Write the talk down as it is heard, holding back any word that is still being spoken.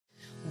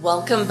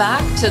Welcome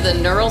back to the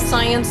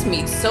Neuroscience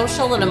Meets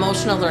Social and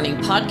Emotional Learning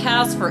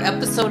podcast for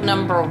episode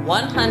number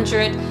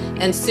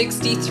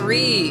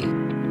 163.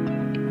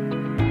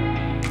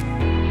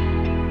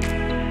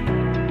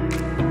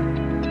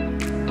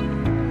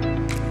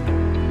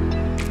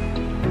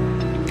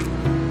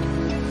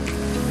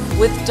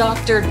 With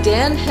Dr.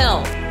 Dan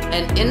Hill,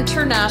 an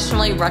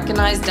internationally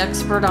recognized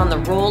expert on the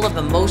role of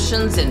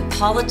emotions in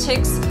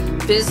politics,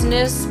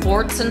 business,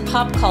 sports, and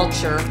pop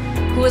culture,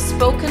 who has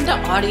spoken to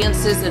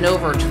audiences in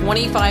over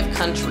 25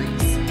 countries.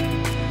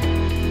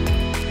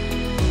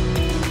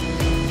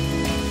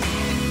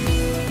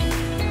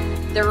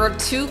 There are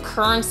two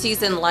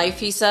currencies in life,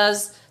 he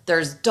says.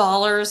 There's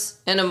dollars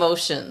and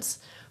emotions.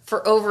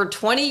 For over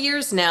 20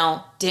 years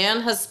now,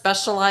 Dan has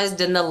specialized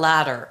in the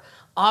latter,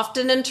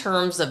 often in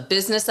terms of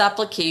business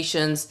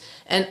applications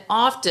and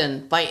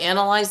often by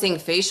analyzing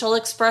facial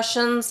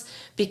expressions,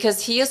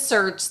 because he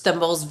asserts the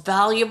most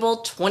valuable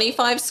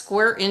 25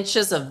 square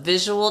inches of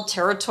visual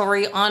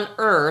territory on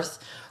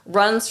Earth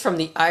runs from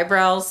the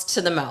eyebrows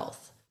to the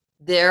mouth.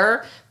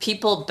 There,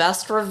 people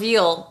best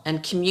reveal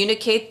and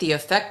communicate the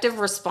affective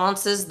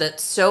responses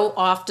that so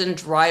often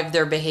drive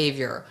their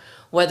behavior,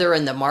 whether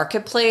in the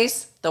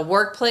marketplace, the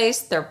workplace,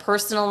 their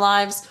personal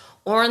lives,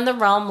 or in the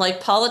realm like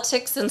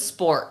politics and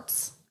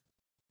sports.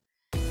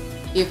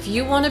 If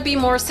you want to be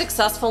more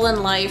successful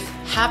in life,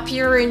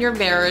 happier in your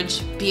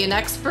marriage, be an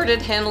expert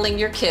at handling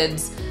your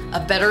kids,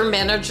 a better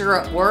manager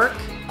at work,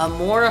 a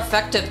more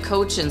effective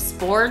coach in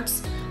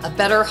sports, a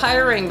better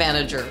hiring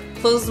manager,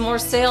 close more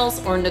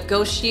sales, or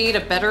negotiate a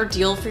better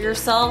deal for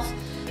yourself,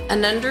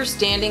 an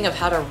understanding of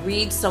how to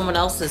read someone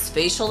else's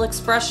facial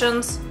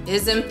expressions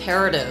is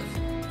imperative.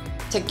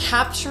 To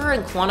capture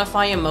and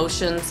quantify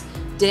emotions,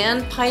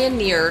 Dan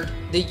pioneered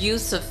the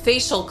use of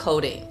facial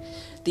coding,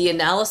 the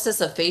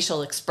analysis of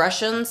facial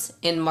expressions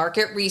in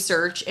market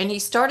research, and he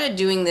started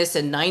doing this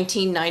in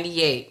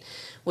 1998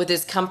 with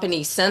his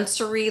company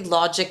Sensory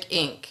Logic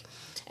Inc.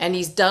 And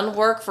he's done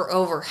work for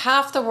over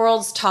half the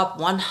world's top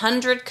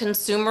 100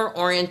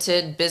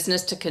 consumer-oriented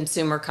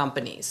business-to-consumer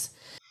companies.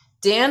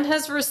 Dan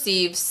has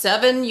received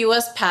 7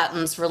 U.S.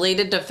 patents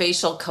related to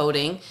facial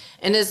coding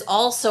and is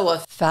also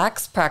a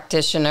FACS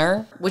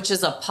practitioner, which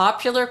is a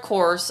popular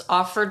course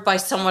offered by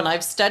someone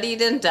I've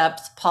studied in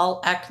depth,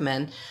 Paul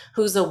Ekman,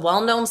 who's a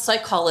well-known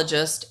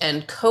psychologist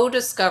and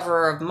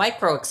co-discoverer of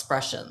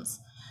microexpressions.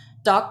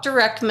 Dr.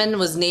 Ekman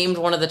was named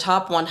one of the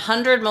top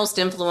 100 most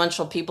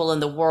influential people in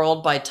the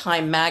world by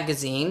Time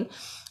magazine,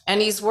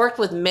 and he's worked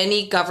with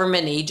many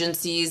government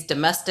agencies,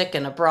 domestic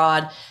and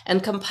abroad,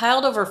 and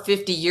compiled over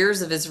 50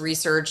 years of his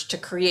research to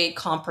create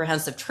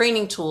comprehensive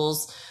training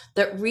tools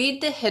that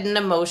read the hidden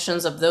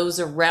emotions of those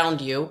around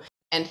you.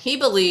 And he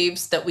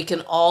believes that we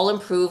can all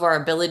improve our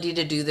ability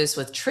to do this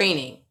with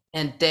training,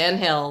 and Dan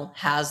Hill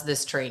has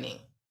this training.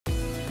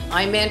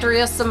 I'm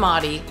Andrea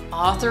Samadi,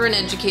 author and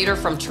educator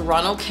from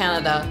Toronto,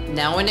 Canada,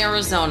 now in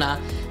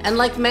Arizona, and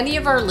like many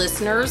of our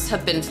listeners,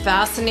 have been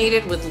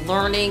fascinated with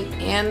learning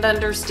and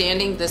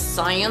understanding the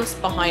science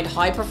behind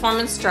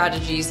high-performance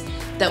strategies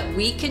that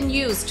we can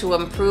use to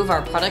improve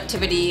our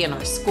productivity in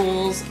our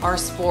schools, our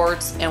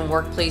sports, and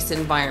workplace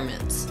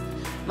environments.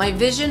 My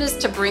vision is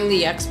to bring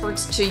the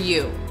experts to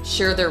you,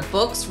 share their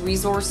books,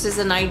 resources,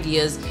 and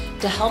ideas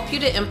to help you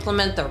to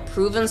implement their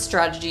proven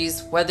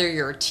strategies, whether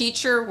you're a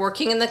teacher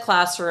working in the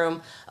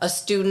classroom, a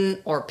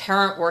student, or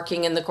parent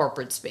working in the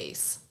corporate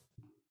space.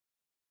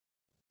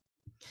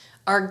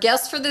 Our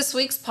guest for this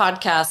week's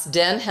podcast,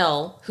 Dan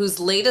Hill, whose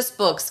latest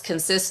books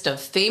consist of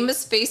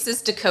Famous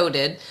Faces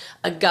Decoded,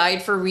 a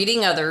guide for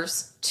reading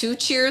others, 2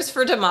 Cheers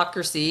for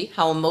Democracy,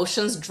 How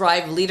Emotions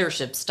Drive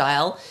Leadership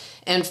Style,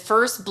 and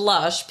First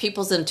Blush,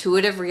 People's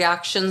Intuitive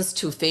Reactions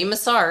to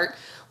Famous Art,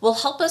 will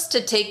help us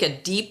to take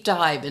a deep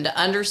dive into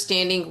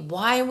understanding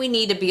why we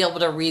need to be able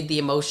to read the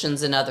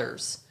emotions in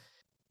others.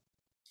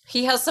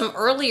 He has some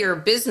earlier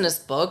business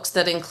books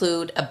that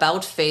include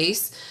About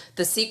Face,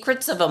 The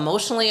Secrets of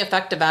Emotionally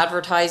Effective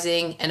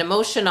Advertising, and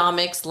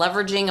Emotionomics,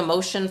 Leveraging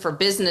Emotion for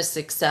Business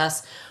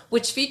Success,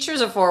 which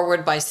features a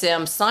foreword by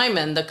Sam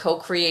Simon, the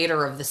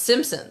co-creator of The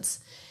Simpsons.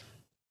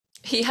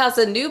 He has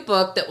a new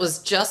book that was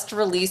just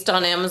released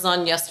on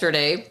Amazon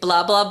yesterday,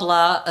 Blah, Blah,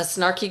 Blah, A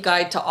Snarky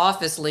Guide to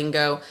Office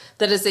Lingo,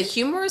 that is a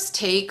humorous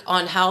take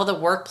on how the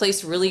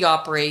workplace really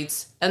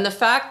operates and the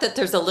fact that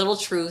there's a little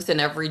truth in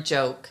every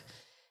joke.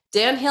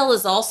 Dan Hill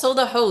is also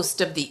the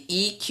host of the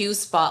EQ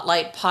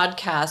Spotlight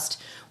podcast,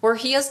 where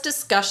he has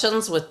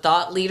discussions with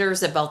thought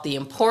leaders about the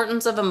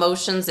importance of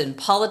emotions in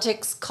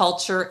politics,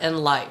 culture, and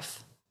life.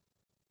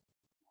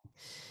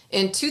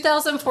 In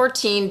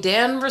 2014,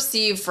 Dan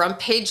received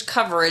front-page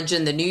coverage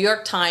in the New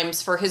York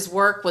Times for his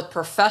work with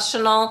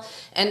professional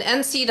and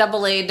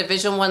NCAA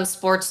Division I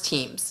sports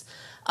teams.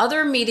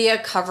 Other media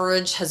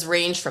coverage has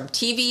ranged from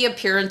TV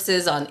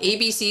appearances on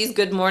ABC's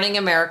Good Morning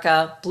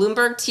America,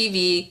 Bloomberg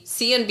TV,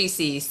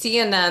 CNBC,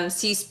 CNN,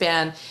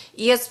 C-SPAN,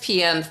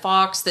 ESPN,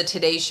 Fox, The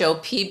Today Show,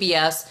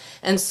 PBS,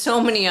 and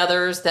so many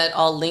others that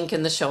I'll link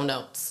in the show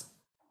notes.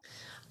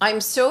 I'm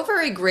so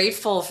very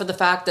grateful for the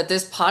fact that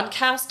this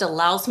podcast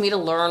allows me to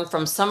learn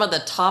from some of the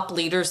top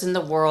leaders in the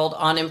world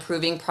on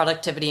improving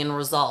productivity and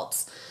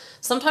results.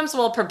 Sometimes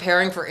while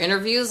preparing for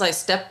interviews, I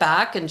step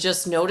back and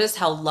just notice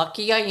how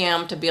lucky I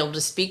am to be able to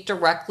speak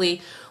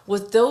directly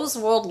with those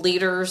world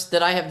leaders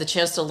that I have the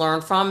chance to learn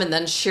from and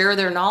then share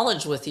their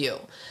knowledge with you.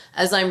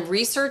 As I'm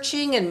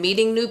researching and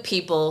meeting new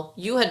people,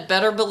 you had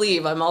better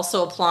believe I'm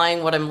also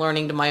applying what I'm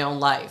learning to my own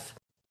life.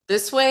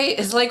 This way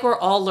is like we're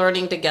all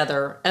learning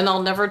together, and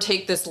I'll never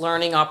take this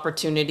learning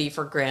opportunity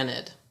for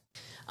granted.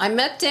 I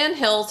met Dan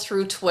Hill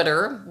through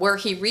Twitter, where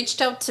he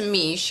reached out to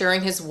me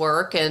sharing his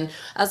work. And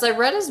as I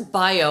read his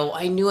bio,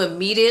 I knew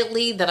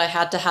immediately that I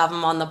had to have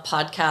him on the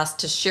podcast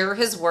to share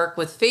his work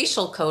with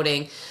facial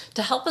coding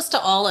to help us to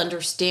all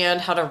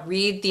understand how to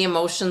read the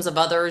emotions of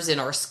others in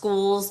our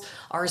schools,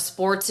 our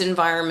sports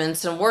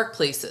environments, and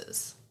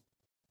workplaces.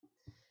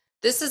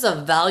 This is a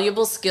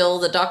valuable skill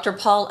that Dr.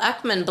 Paul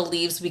Ekman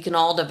believes we can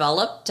all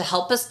develop to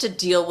help us to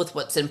deal with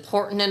what's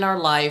important in our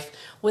life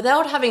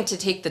without having to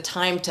take the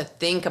time to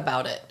think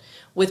about it.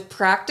 With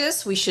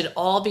practice, we should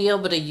all be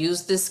able to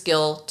use this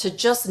skill to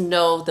just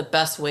know the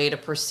best way to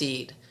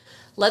proceed.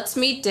 Let's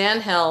meet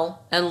Dan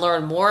Hill and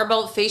learn more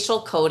about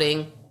facial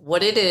coding,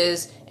 what it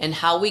is, and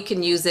how we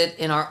can use it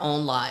in our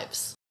own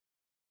lives.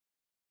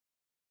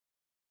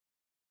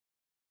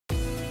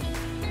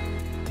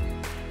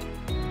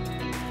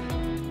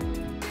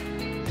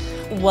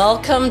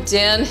 Welcome,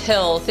 Dan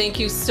Hill. Thank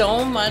you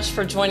so much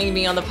for joining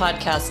me on the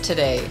podcast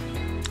today.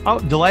 Oh,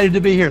 delighted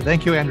to be here.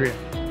 Thank you, Andrea.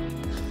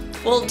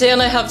 Well, Dan,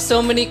 I have so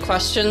many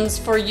questions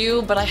for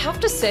you, but I have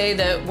to say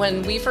that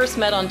when we first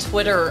met on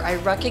Twitter, I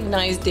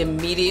recognized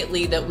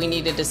immediately that we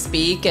needed to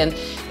speak. And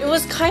it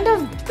was kind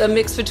of a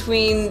mix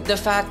between the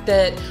fact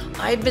that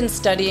I'd been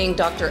studying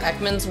Dr.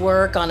 Ekman's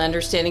work on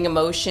understanding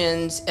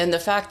emotions and the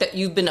fact that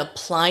you've been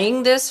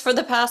applying this for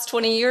the past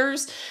 20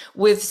 years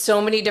with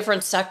so many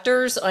different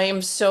sectors. I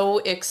am so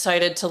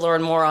excited to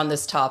learn more on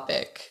this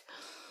topic.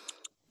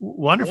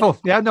 Wonderful.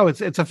 Yeah, no,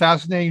 it's a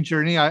fascinating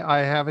journey. I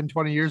have in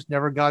 20 years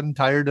never gotten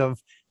tired of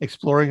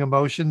exploring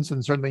emotions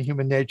and certainly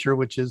human nature,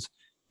 which is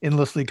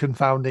endlessly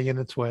confounding in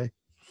its way.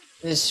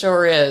 It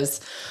sure is.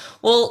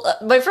 Well,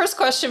 my first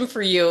question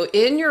for you,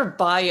 in your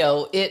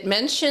bio, it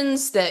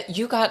mentions that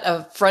you got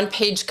a front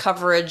page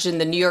coverage in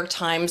the New York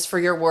Times for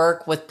your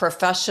work with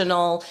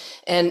professional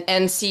and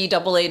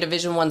NCAA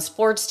Division I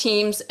sports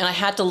teams, and I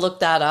had to look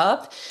that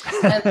up.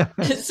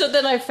 And so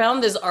then I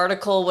found this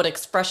article, What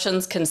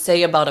Expressions Can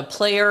Say About a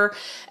Player,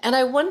 and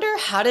I wonder,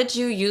 how did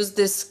you use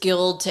this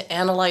skill to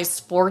analyze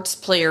sports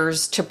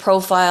players to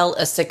profile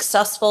a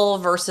successful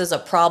versus a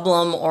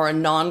problem or a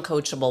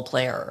non-coachable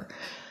player?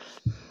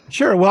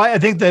 Sure. Well, I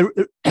think the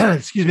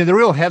the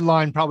real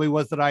headline probably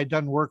was that I'd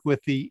done work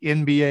with the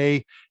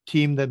NBA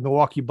team, the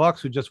Milwaukee Bucks,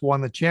 who just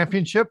won the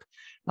championship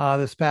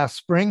this past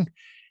spring.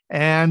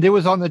 And it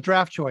was on the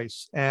draft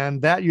choice.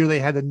 And that year they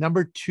had the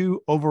number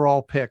 2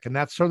 overall pick. And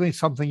that's certainly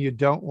something you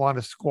don't want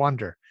to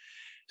squander.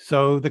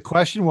 So the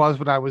question was,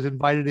 when I was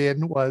invited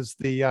in, was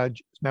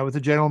met with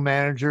the general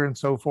manager and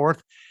so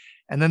forth.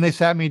 And then they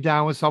sat me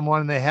down with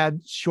someone and they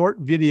had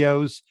short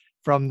videos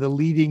from the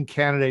leading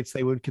candidates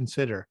they would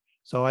consider.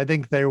 So I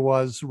think there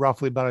was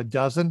roughly about a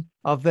dozen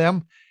of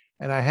them.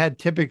 And I had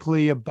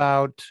typically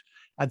about,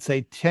 I'd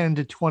say 10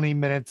 to 20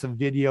 minutes of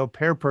video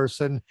per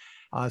person.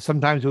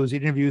 Sometimes it was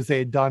interviews they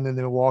had done in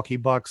the Milwaukee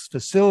Bucks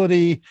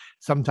facility.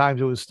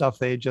 Sometimes it was stuff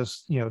they had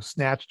just,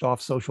 snatched off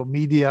social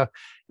media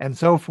and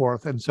so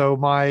forth. And so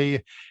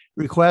my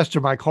request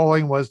or my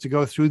calling was to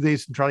go through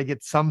these and try to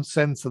get some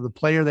sense of the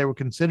player they were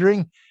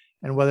considering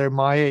and whether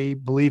my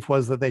belief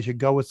was that they should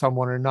go with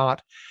someone or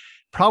not.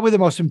 Probably the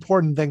most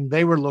important thing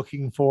they were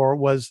looking for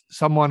was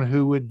someone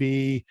who would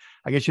be,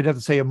 I guess you'd have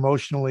to say,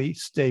 emotionally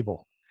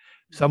stable.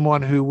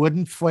 Someone who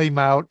wouldn't flame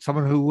out,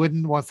 someone who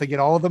wouldn't, once they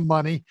get all of the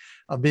money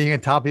of being a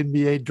top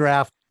NBA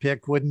draft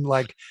pick,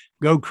 wouldn't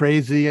go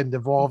crazy and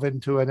devolve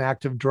into an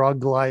active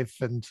drug life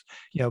and,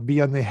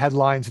 be on the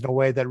headlines in a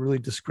way that really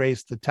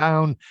disgraced the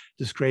town,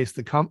 disgraced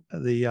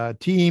the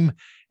team,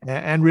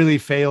 and really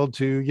failed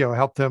to,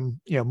 help them,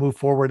 move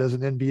forward as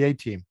an NBA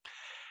team.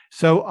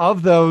 So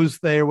of those,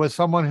 there was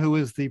someone who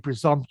was the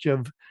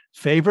presumptive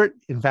favorite,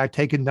 in fact,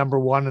 taken number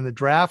 1 in the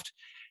draft.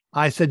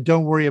 I said,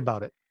 don't worry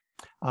about it.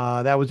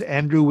 That was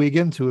Andrew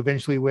Wiggins, who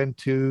eventually went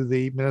to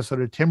the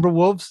Minnesota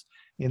Timberwolves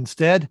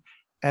instead.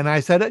 And I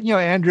said,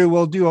 Andrew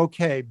will do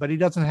okay, but he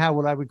doesn't have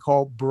what I would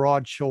call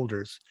broad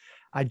shoulders.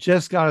 I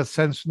just got a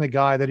sense from the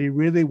guy that he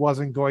really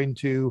wasn't going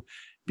to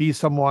be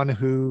someone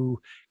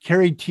who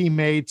carried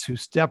teammates, who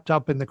stepped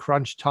up in the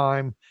crunch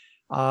time.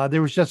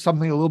 There was just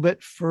something a little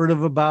bit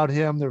furtive about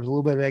him. There was a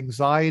little bit of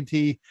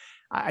anxiety.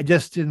 I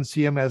just didn't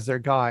see him as their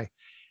guy.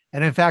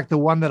 And in fact, the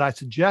one that I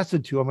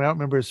suggested to him, I don't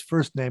remember his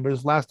first name, but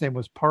his last name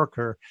was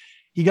Parker.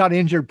 He got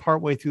injured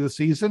partway through the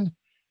season,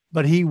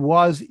 but he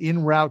was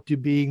en route to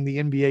being the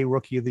NBA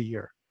Rookie of the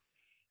Year.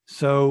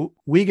 So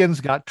Wiggins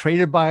got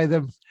traded by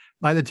the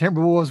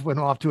Timberwolves, went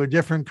off to a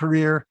different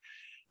career.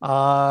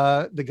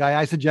 The guy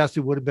I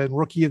suggested would have been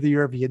Rookie of the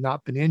Year if he had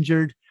not been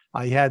injured.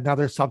 He had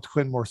another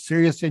subsequent, more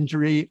serious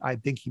injury. I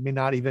think he may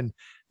not even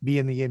be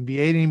in the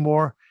NBA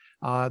anymore.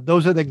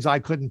 Those are things I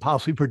couldn't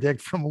possibly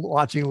predict from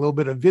watching a little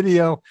bit of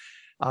video.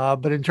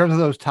 But in terms of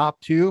those top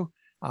two,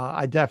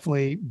 I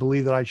definitely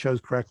believe that I chose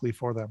correctly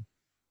for them.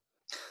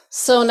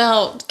 So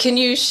now, can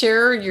you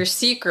share your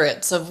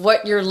secrets of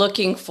what you're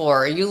looking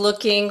for? Are you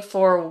looking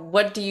for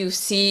what do you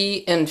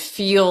see and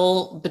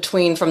feel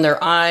between from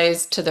their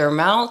eyes to their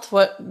mouth?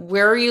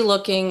 Where are you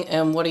looking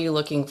and what are you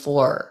looking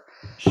for?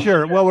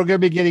 Sure. Well, we're going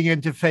to be getting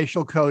into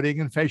facial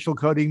coding, and facial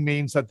coding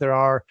means that there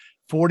are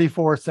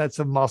 44 sets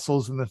of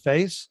muscles in the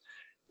face.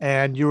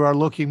 And you are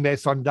looking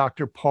based on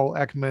Dr. Paul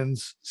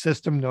Ekman's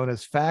system known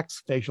as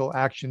FACS, facial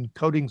action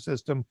coding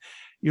system.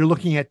 You're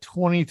looking at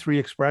 23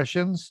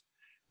 expressions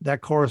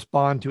that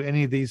correspond to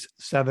any of these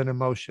seven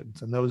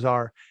emotions. And those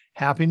are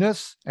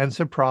happiness and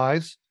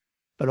surprise,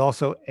 but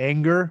also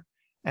anger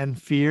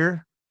and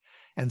fear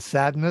and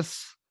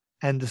sadness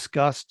and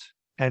disgust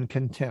and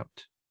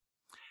contempt.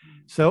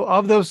 So,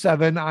 of those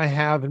seven, I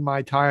have in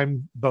my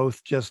time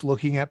both just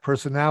looking at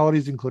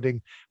personalities,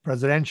 including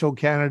presidential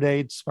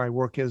candidates. My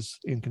work is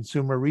in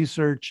consumer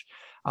research.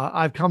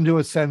 I've come to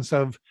a sense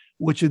of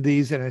which of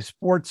these in a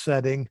sports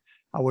setting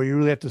where you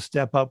really have to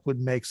step up would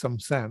make some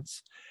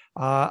sense.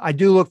 I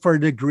do look for a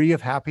degree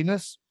of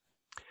happiness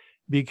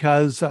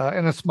because,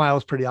 and a smile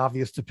is pretty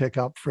obvious to pick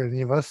up for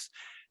any of us,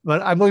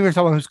 but I'm looking for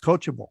someone who's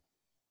coachable,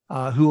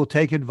 who will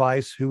take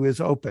advice, who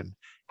is open.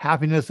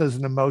 Happiness as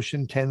an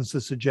emotion tends to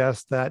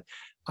suggest that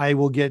I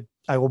will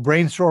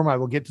brainstorm, I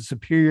will get to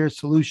superior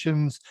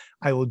solutions,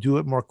 I will do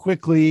it more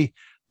quickly.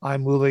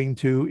 I'm willing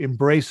to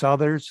embrace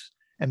others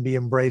and be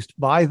embraced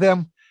by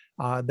them.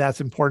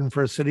 That's important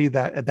for a city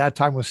that at that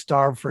time was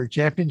starved for a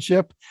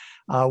championship,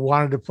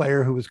 wanted a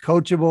player who was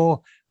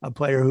coachable, a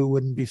player who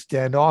wouldn't be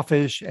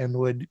standoffish and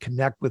would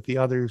connect with the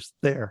others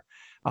there.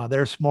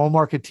 They're a small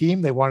market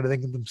team. They wanted to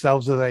think of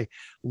themselves as a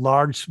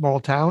large, small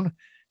town.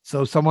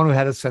 So someone who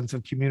had a sense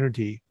of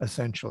community,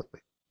 essentially.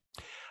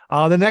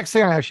 The next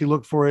thing I actually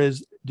look for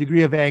is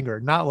degree of anger,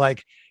 not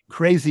like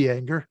crazy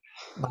anger,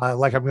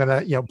 like I'm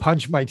gonna,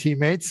 punch my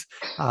teammates,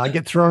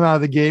 get thrown out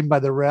of the game by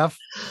the ref,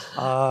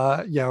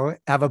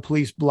 have a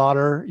police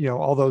blotter,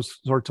 all those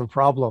sorts of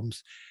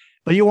problems.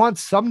 But you want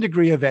some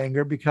degree of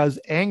anger because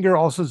anger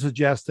also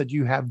suggests that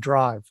you have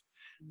drive,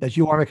 that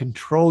you want to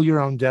control your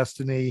own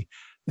destiny,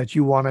 that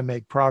you want to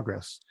make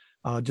progress.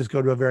 Just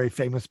go to a very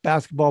famous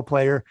basketball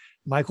player,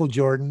 Michael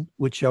Jordan,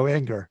 would show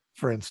anger,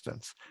 for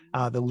instance.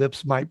 The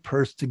lips might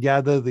purse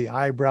together, the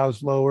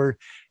eyebrows lowered.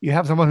 You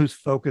have someone who's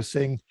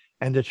focusing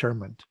and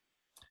determined.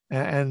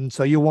 And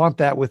so you want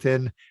that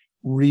within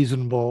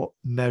reasonable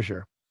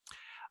measure.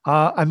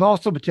 I'm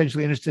also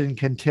potentially interested in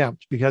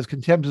contempt because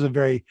contempt is a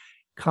very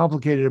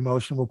complicated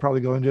emotion. We'll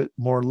probably go into it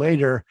more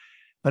later.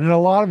 But in a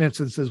lot of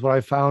instances, what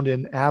I found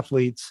in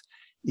athletes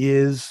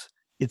is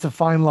it's a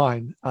fine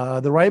line.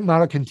 The right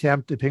amount of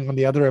contempt, depending on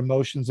the other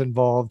emotions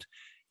involved,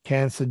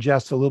 can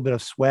suggest a little bit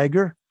of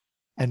swagger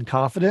and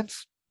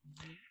confidence.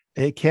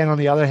 It can, on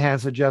the other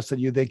hand, suggest that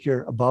you think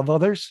you're above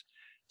others.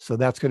 So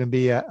that's going to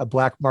be a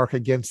black mark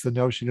against the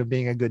notion of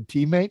being a good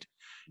teammate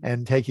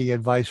and taking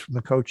advice from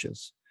the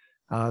coaches.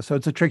 So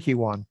it's a tricky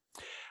one.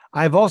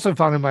 I've also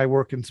found in my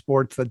work in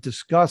sports that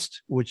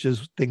disgust, which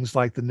is things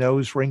like the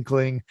nose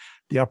wrinkling,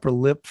 the upper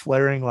lip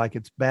flaring like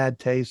it's bad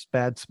taste,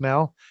 bad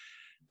smell,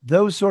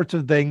 those sorts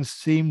of things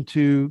seem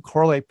to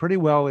correlate pretty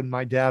well in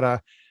my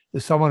data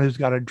to someone who's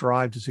got a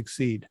drive to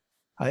succeed.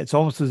 It's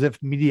almost as if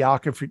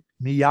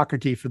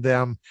mediocrity for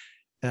them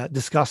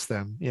disgusts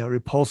them,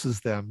 repulses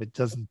them. It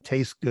doesn't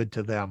taste good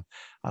to them.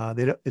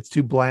 It's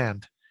too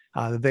bland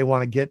that they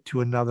want to get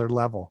to another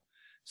level.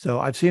 So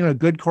I've seen a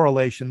good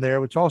correlation there,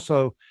 which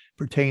also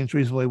pertains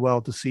reasonably well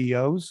to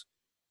CEOs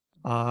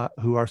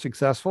who are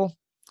successful.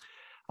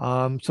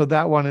 So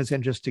that one is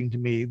interesting to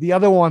me. The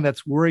other one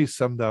that's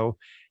worrisome, though,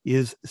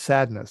 is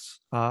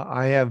sadness.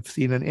 I have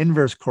seen an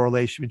inverse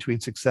correlation between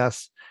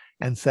success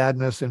and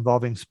sadness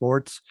involving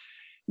sports,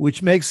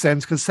 which makes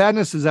sense because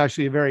sadness is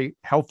actually a very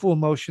helpful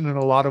emotion in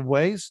a lot of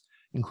ways,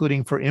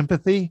 including for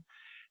empathy,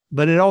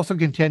 but it also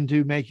can tend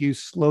to make you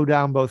slow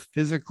down both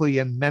physically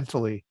and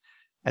mentally,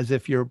 as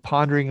if you're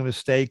pondering a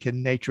mistake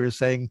and nature is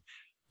saying,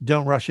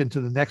 don't rush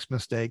into the next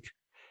mistake.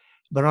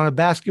 But on a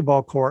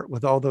basketball court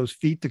with all those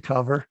feet to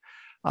cover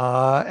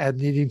and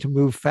needing to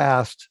move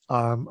fast,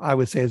 I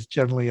would say it's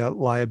generally a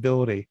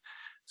liability.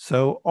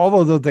 So all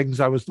of the things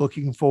I was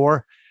looking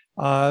for,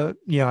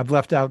 I've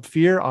left out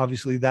fear.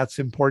 Obviously, that's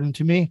important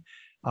to me.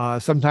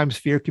 Sometimes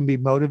fear can be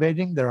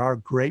motivating. There are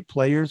great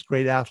players,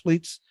 great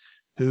athletes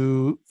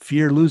who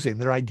fear losing.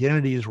 Their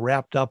identity is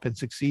wrapped up in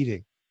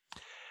succeeding.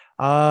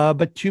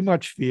 But too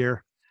much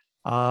fear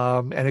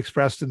and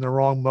expressed in the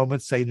wrong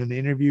moment, say in an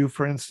interview,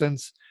 for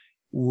instance,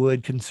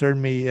 would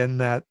concern me in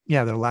that,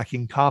 they're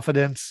lacking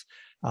confidence.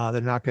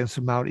 They're not going to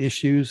surmount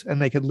issues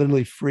and they could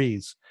literally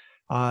freeze.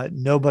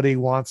 Nobody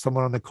wants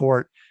someone on the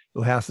court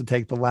who has to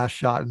take the last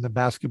shot in the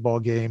basketball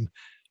game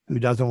who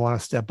doesn't want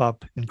to step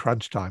up in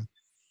crunch time.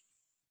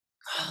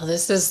 Oh,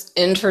 this is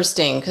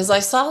interesting because I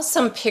saw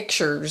some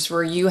pictures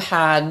where you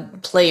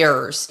had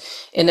players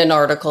in an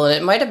article, and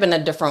it might have been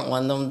a different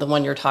one than the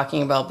one you're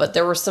talking about, but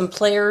there were some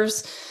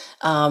players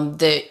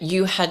that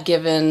you had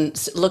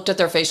looked at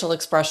their facial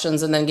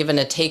expressions and then given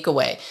a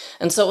takeaway.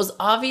 And so it was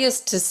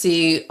obvious to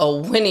see a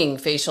winning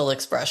facial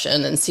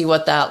expression and see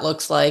what that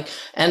looks like,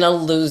 and a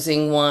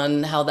losing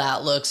one, how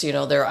that looks,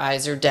 their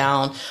eyes are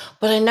down.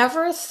 But I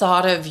never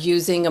thought of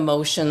using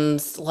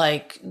emotions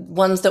like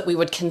ones that we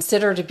would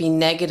consider to be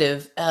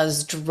negative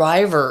as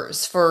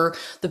drivers for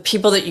the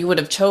people that you would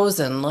have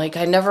chosen. Like,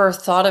 I never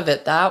thought of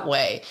it that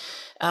way.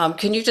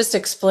 Can you just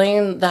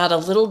explain that a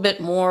little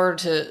bit more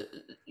to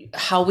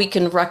how we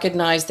can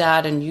recognize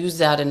that and use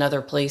that in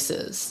other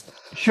places?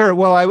 Sure.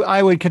 Well,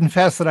 I would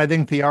confess that I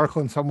think the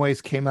article in some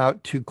ways came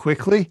out too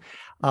quickly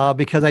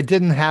because I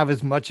didn't have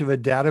as much of a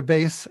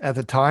database at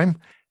the time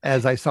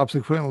as I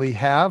subsequently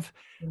have.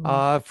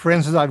 For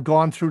instance, I've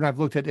gone through and I've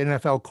looked at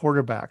NFL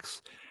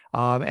quarterbacks.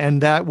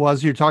 And that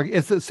was,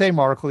 it's the same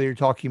article you're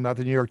talking about,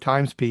 the New York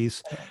Times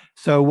piece.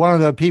 So one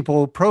of the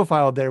people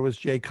profiled there was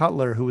Jay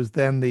Cutler, who was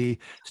then the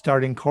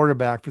starting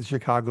quarterback for the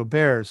Chicago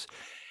Bears.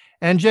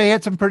 And Jay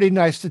had some pretty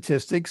nice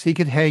statistics. He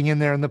could hang in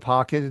there in the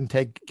pocket and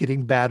take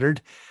getting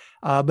battered,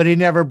 but he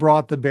never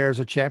brought the Bears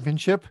a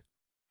championship,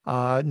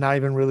 not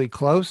even really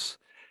close.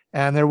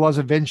 And there was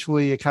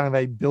eventually a kind of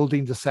a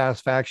building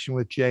dissatisfaction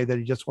with Jay that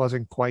he just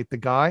wasn't quite the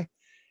guy.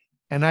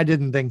 And I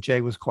didn't think Jay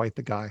was quite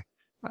the guy.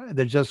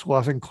 There just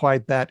wasn't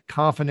quite that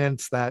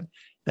confidence, that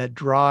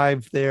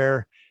drive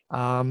there.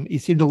 He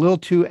seemed a little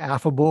too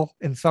affable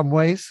in some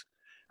ways.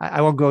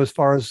 I won't go as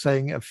far as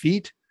saying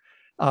effete,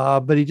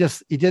 but he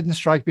didn't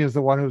strike me as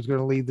the one who was going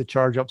to lead the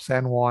charge up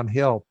San Juan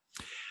Hill.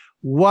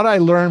 What I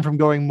learned from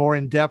going more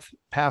in depth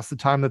past the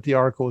time that the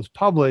article was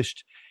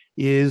published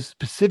is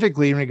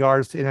specifically in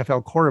regards to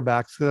NFL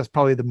quarterbacks, because that's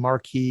probably the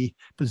marquee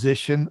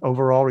position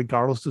overall,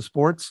 regardless of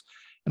sports.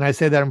 And I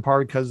say that in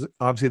part because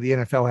obviously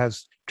the NFL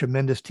has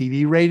tremendous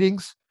TV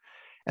ratings.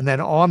 And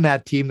then on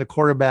that team, the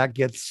quarterback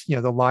gets,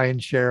 the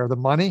lion's share of the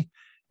money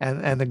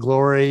and the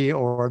glory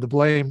or the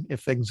blame if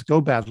things go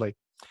badly.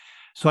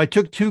 So I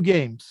took two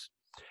games.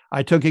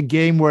 I took a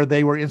game where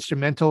they were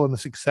instrumental in the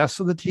success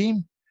of the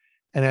team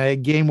and a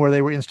game where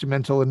they were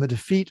instrumental in the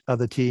defeat of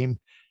the team.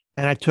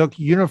 And I took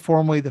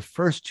uniformly the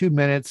first 2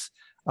 minutes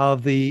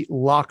of the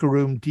locker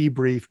room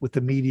debrief with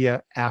the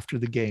media after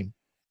the game.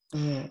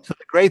 Mm. So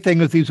the great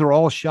thing is these are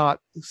all shot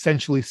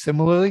essentially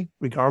similarly,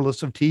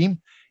 regardless of team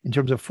in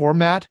terms of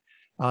format.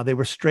 They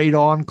were straight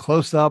on,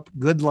 close up,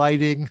 good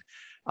lighting,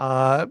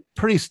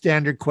 pretty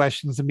standard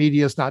questions. The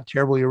media is not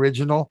terribly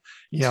original.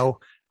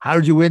 How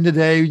did you win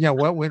today?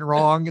 What went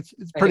wrong? It's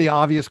pretty Right.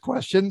 obvious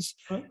questions.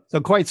 So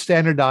quite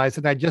standardized.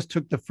 And I just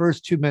took the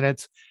first 2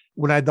 minutes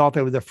when I thought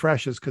they were the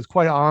freshest, because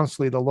quite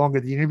honestly, the longer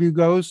the interview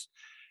goes,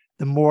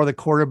 the more the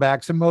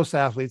quarterbacks and most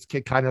athletes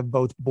get kind of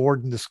both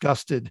bored and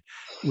disgusted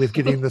with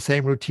getting the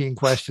same routine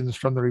questions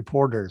from the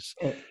reporters.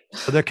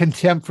 So their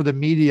contempt for the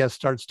media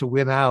starts to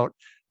win out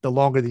the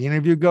longer the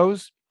interview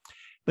goes.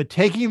 But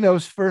taking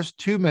those first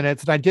 2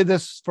 minutes, and I did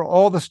this for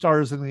all the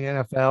stars in the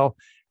NFL,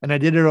 and I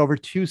did it over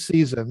 2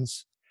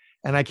 seasons,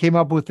 and I came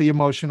up with the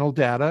emotional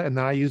data, and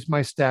then I used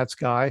my stats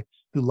guy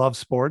who loves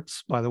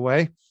sports, by the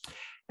way.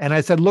 And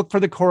I said, look for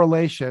the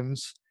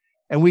correlations.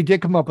 And we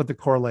did come up with the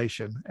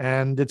correlation,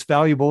 and it's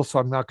valuable. So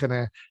I'm not going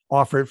to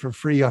offer it for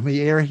free on the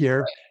air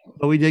here,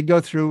 but we did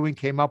go through and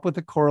came up with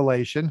the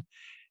correlation.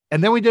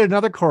 And then we did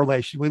another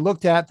correlation. We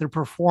looked at their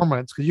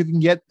performance because you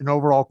can get an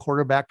overall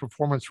quarterback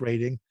performance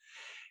rating.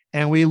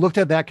 And we looked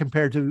at that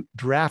compared to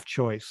draft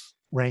choice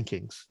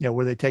rankings.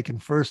 Were they taken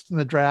first in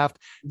the draft,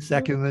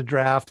 second in the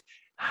draft?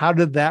 How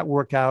did that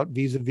work out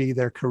vis-a-vis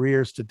their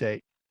careers to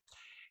date?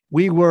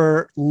 We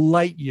were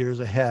light years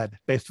ahead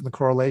based on the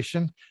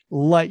correlation,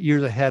 light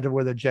years ahead of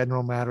where the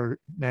general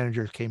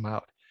managers came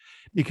out.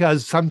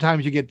 Because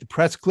sometimes you get the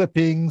press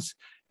clippings,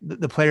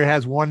 the player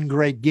has one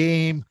great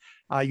game,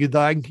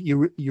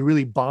 you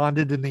really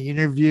bonded in the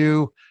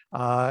interview.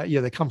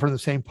 They come from the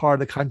same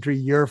part of the country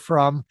you're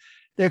from.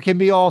 There can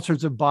be all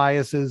sorts of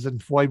biases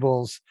and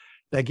foibles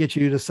that get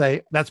you to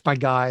say, that's my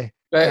guy.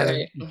 Right, And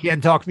right. you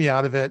can't talk me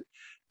out of it.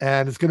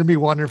 And it's going to be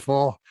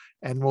wonderful.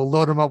 And we'll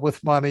load them up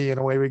with money and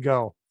away we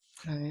go.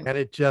 Right. And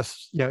it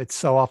just, it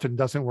so often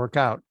doesn't work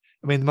out.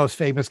 I mean, the most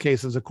famous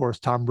case is, of course,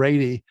 Tom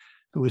Brady,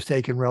 who was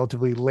taken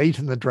relatively late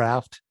in the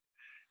draft.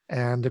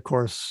 And of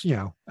course,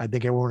 I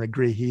think everyone would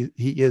agree he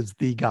is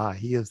the guy.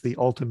 He is the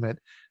ultimate,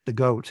 the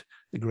GOAT,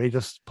 the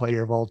greatest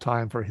player of all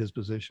time for his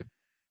position.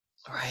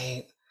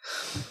 Right.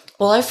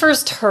 Well, I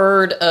first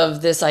heard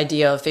of this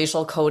idea of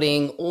facial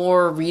coding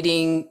or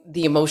reading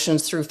the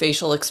emotions through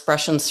facial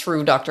expressions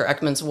through Dr.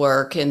 Ekman's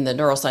work in the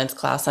neuroscience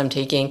class I'm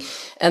taking.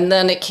 And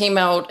then it came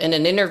out in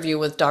an interview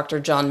with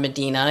Dr. John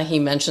Medina. He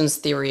mentions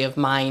theory of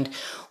mind.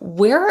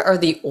 Where are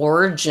the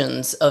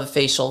origins of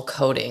facial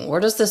coding?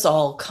 Where does this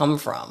all come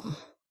from?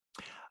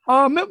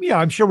 Yeah,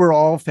 I'm sure we're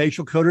all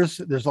facial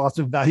coders. There's lots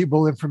of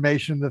valuable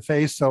information in the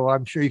face, so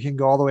I'm sure you can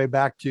go all the way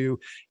back to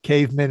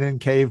cavemen and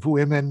cave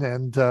women,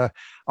 and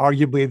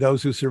arguably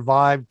those who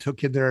survived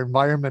took in their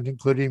environment,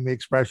 including the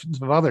expressions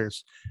of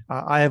others.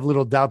 I have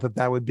little doubt that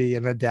that would be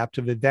an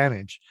adaptive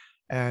advantage,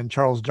 and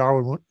Charles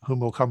Darwin, whom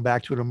we'll come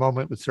back to in a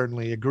moment, would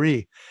certainly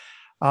agree.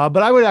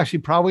 But I would actually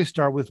probably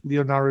start with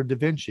Leonardo da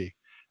Vinci.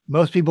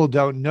 Most people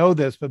don't know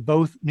this, but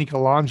both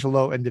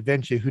Michelangelo and Da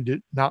Vinci, who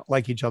did not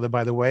like each other,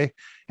 by the way,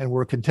 and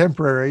were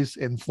contemporaries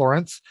in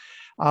Florence,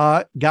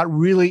 got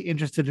really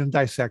interested in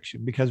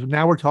dissection because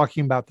now we're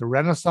talking about the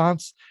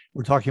Renaissance.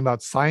 We're talking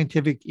about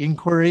scientific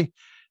inquiry.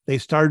 They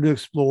started to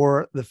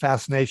explore the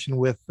fascination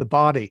with the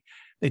body.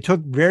 They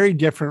took very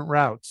different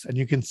routes, and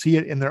you can see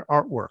it in their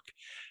artwork.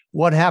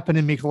 What happened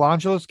in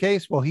Michelangelo's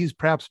case? Well, he's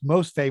perhaps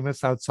most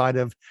famous outside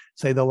of,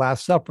 say, The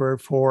Last Supper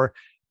for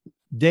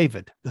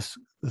David, the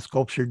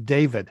sculpture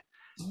David.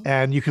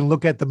 And you can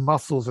look at the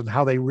muscles and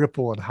how they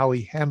ripple and how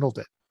he handled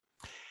it.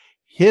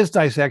 His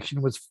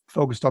dissection was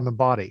focused on the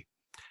body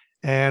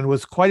and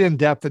was quite in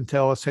depth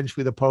until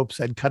essentially the Pope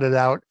said, cut it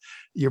out.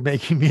 You're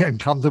making me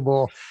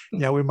uncomfortable.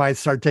 We might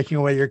start taking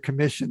away your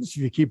commissions if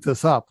you keep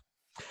this up.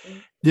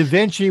 Da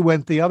Vinci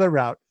went the other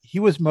route. He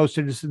was most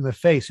interested in the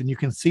face, and you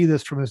can see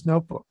this from his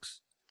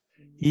notebooks.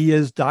 He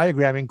is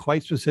diagramming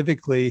quite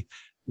specifically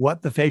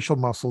what the facial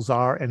muscles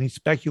are, and he's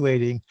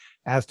speculating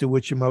as to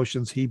which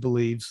emotions he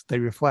believes they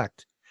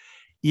reflect.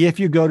 If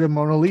you go to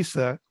Mona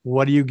Lisa,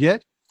 what do you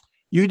get?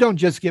 You don't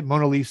just get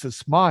Mona Lisa's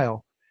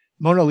smile.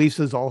 Mona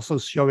Lisa is also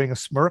showing a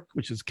smirk,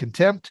 which is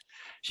contempt.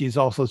 She's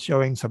also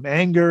showing some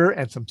anger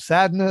and some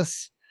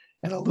sadness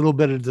and a little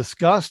bit of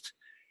disgust.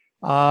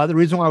 The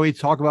reason why we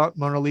talk about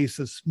Mona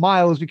Lisa's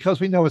smile is because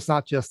we know it's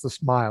not just a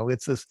smile.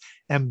 It's this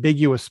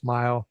ambiguous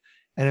smile.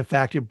 And in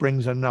fact, it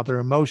brings in other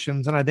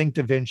emotions. And I think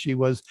Da Vinci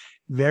was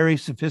very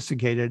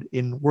sophisticated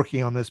in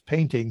working on this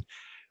painting,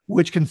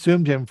 which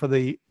consumed him for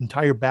the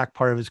entire back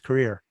part of his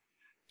career.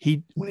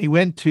 When he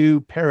went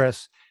to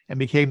Paris and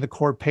became the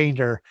court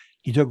painter,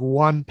 he took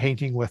one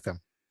painting with him.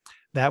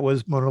 That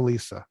was Mona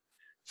Lisa.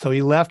 So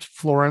he left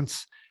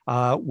Florence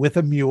with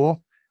a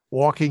mule,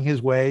 walking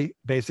his way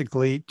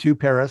basically to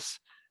Paris.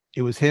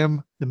 It was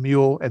him, the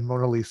mule, and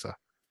Mona Lisa,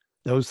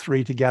 those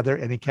three together,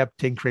 and he kept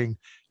tinkering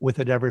with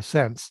it ever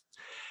since.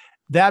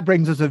 That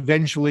brings us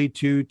eventually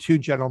to two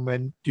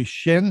gentlemen,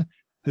 Duchenne,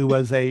 who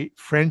was a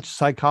French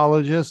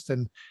psychologist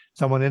and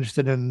someone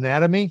interested in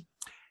anatomy,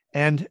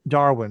 and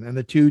Darwin. And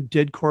the two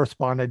did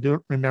correspond. I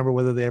don't remember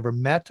whether they ever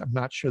met. I'm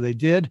not sure they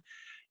did,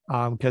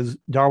 because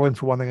Darwin,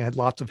 for one thing, had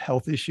lots of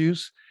health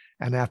issues.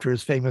 And after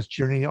his famous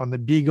journey on the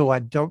Beagle, I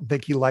don't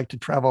think he liked to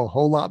travel a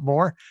whole lot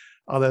more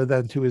other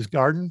than to his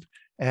garden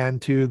and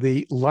to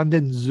the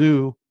London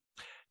Zoo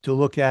to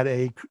look at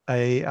a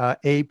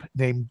ape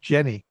named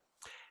Jenny.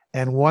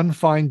 And one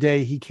fine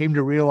day, he came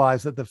to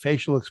realize that the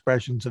facial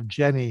expressions of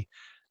Jenny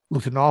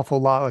looked an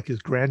awful lot like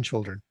his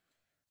grandchildren.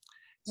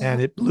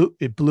 And it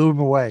blew him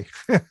away.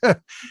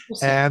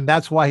 And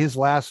that's why his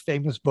last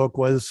famous book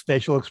was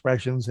Facial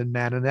Expressions in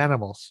Man and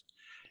Animals.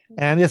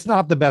 And it's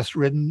not the best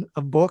written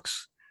of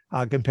books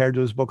compared to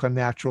his book on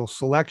natural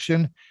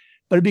selection,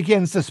 but it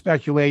begins to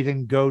speculate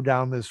and go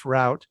down this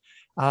route.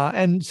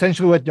 And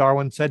essentially what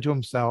Darwin said to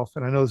himself,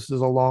 and I know this is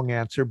a long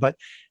answer, but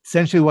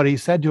essentially what he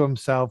said to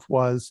himself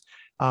was,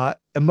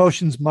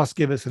 emotions must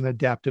give us an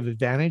adaptive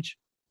advantage.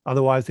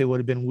 Otherwise, they would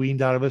have been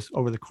weaned out of us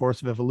over the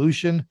course of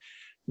evolution.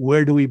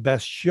 Where do we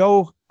best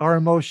show our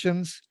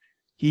emotions?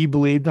 He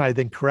believed, and I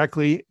think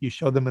correctly, you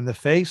show them in the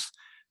face.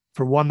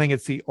 For one thing,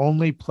 it's the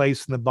only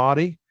place in the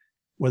body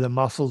where the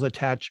muscles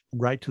attach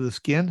right to the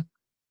skin.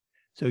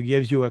 So it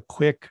gives you a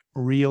quick,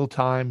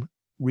 real-time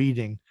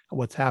reading of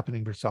what's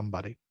happening for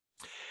somebody.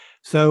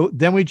 So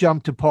then we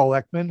jump to Paul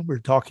Ekman. We're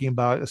talking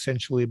about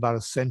essentially about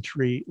a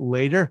century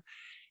later.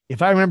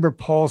 If I remember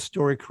Paul's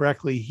story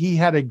correctly, he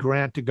had a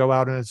grant to go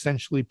out and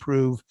essentially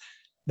prove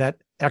that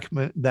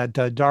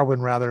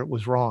Darwin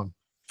was wrong,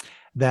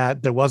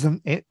 that there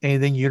wasn't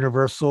anything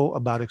universal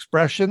about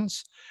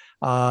expressions,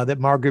 that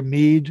Margaret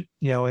Mead,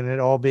 and it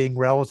all being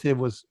relative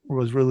was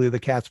really the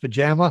cat's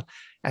pajama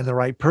and the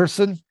right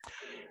person.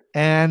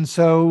 And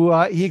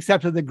so he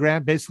accepted the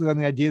grant basically on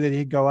the idea that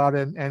he'd go out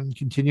and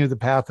continue the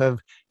path of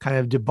kind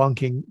of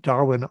debunking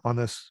Darwin on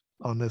this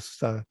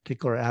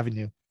particular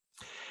avenue.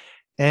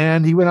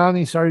 And he went on and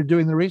he started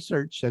doing the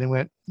research and he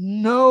went,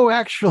 no,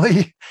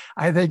 actually,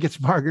 I think it's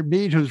Margaret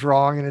Mead who's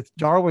wrong and it's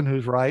Darwin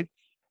who's right.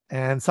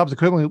 And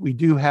subsequently, we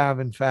do have,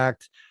 in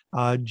fact,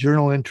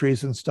 journal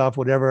entries and stuff,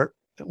 whatever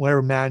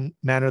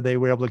manner they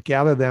were able to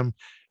gather them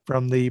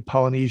from the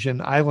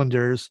Polynesian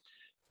islanders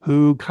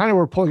who kind of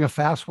were pulling a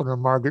fast one on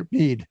Margaret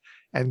Mead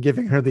and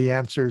giving her the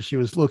answers she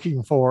was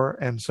looking for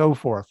and so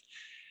forth.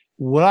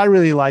 What I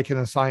really like in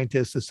a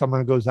scientist is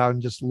someone who goes out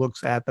and just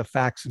looks at the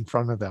facts in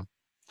front of them,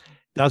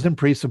 doesn't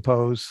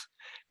presuppose,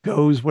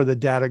 goes where the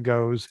data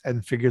goes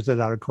and figures it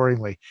out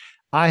accordingly.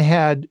 I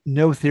had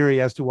no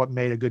theory as to what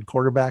made a good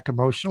quarterback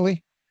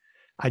emotionally.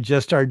 I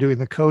just started doing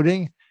the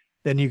coding.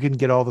 Then you can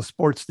get all the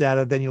sports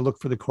data. Then you look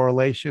for the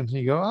correlations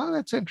and you go, oh,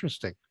 that's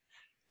interesting.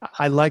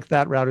 I like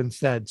that route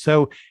instead.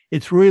 So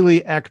it's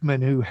really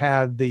Ekman who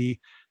had the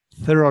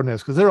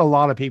thoroughness, because there are a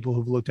lot of people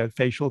who've looked at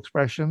facial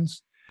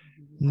expressions.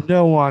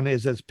 No one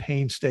is as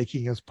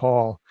painstaking as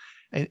Paul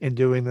in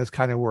doing this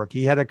kind of work.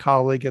 He had a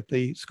colleague at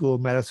the School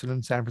of Medicine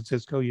in San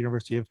Francisco,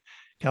 University of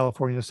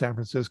California, San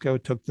Francisco.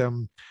 It took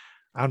them,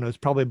 I don't know, it's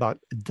probably about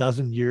a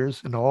dozen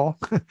years in all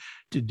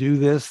to do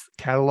this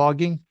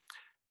cataloging.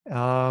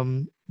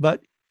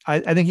 But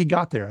I think he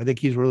got there. I think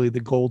he's really the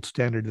gold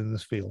standard in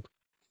this field.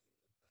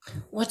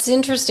 What's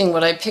interesting,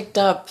 what I picked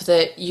up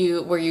that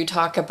where you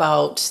talk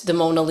about the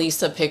Mona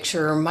Lisa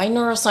picture, my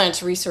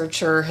neuroscience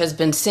researcher has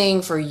been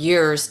saying for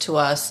years to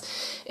us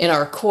in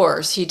our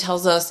course, he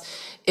tells us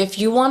if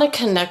you want to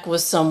connect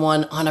with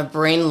someone on a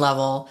brain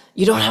level,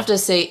 you don't have to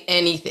say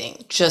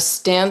anything. Just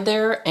stand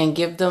there and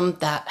give them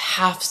that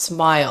half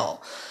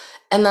smile.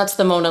 And that's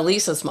the Mona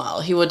Lisa smile.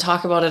 He would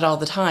talk about it all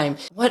the time.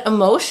 What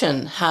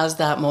emotion has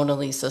that Mona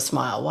Lisa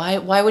smile?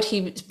 Why would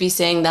he be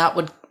saying that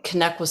would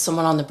connect with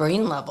someone on the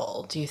brain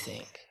level, do you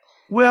think?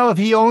 Well, if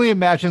he only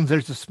imagines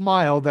there's a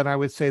smile, then I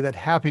would say that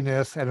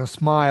happiness and a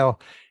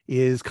smile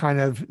is kind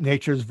of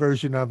nature's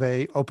version of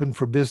a open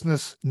for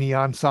business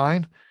neon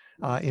sign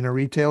in a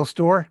retail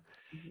store,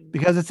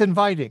 because it's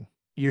inviting.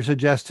 You're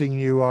suggesting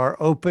you are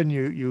open,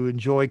 you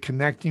enjoy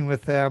connecting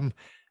with them,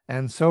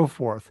 and so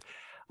forth.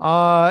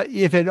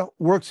 If it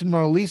works in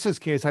Mona Lisa's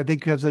case, I think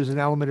because there's an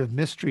element of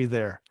mystery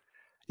there.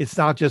 It's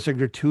not just a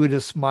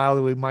gratuitous smile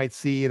that we might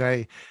see in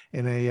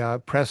a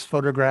press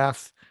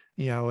photograph,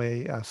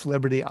 a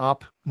celebrity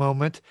op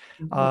moment.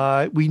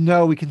 Mhm. We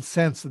know, we can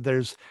sense that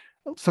there's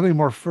something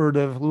more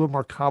furtive, a little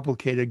more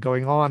complicated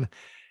going on.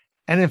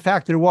 And in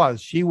fact, there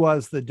was. She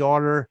was the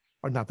daughter,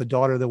 or not the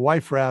daughter, the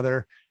wife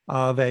rather,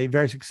 of a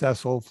very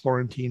successful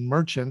Florentine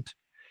merchant.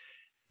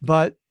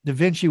 But Da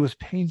Vinci was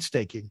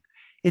painstaking.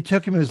 It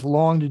took him as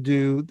long to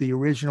do the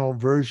original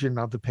version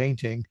of the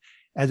painting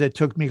as it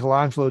took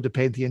Michelangelo to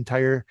paint the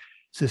entire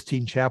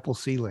Sistine Chapel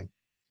ceiling.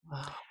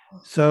 Wow.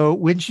 So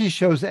when she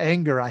shows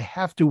anger, I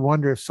have to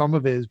wonder if some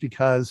of it is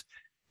because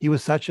he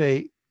was such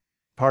a,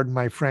 pardon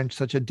my French,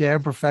 such a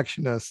damn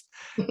perfectionist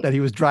that he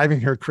was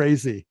driving her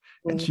crazy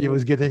and she Mhm.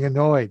 was getting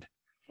annoyed.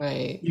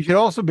 Right. You should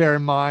also bear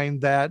in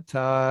mind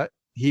that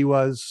he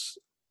was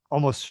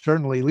almost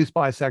certainly at least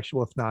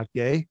bisexual, if not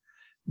gay.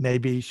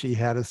 Maybe she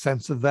had a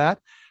sense of that.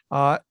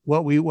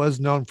 What we was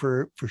known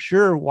for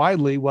sure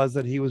widely was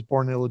that he was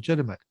born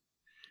illegitimate.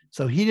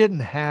 So he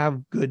didn't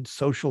have good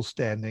social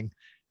standing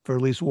for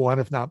at least one,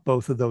 if not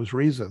both of those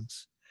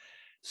reasons.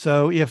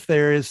 So if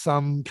there is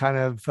some kind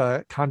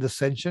of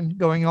condescension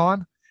going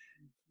on,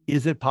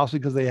 is it possibly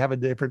because they have a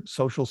different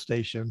social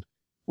station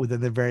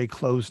within the very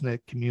close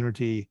knit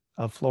community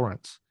of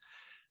Florence?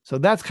 So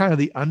that's kind of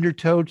the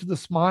undertow to the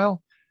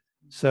smile.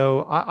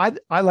 So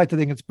I like to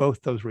think it's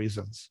both those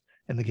reasons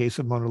in the case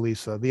of Mona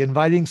Lisa, the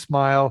inviting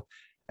smile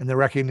and the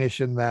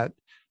recognition that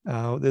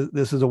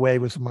this is a way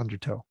with some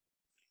undertow.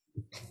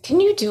 Can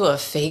you do a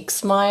fake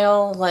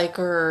smile?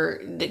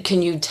 Or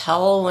can you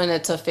tell when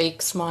it's a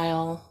fake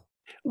smile?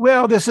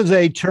 Well, this is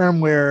a term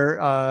where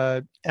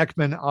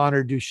Ekman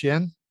honored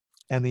Duchenne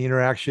and the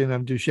interaction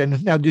of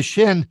Duchenne. Now,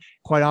 Duchenne,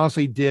 quite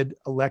honestly, did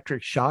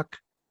electric shock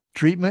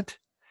treatment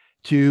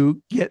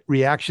to get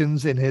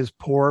reactions in his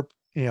poor,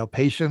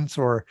 patients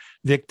or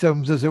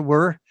victims, as it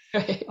were.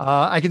 Right.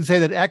 I can say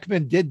that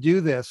Ekman did do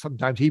this.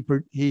 Sometimes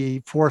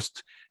he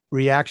forced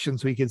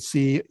reactions so he could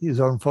see his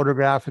own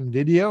photograph and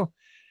video,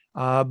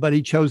 but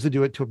he chose to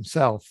do it to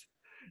himself.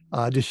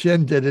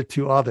 Duchenne did it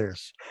to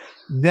others.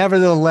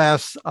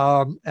 Nevertheless,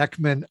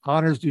 Ekman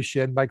honors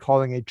Duchenne by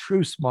calling a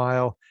true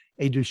smile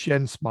a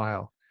Duchenne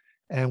smile.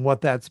 And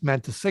what that's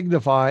meant to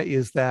signify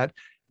is that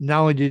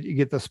not only did you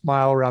get the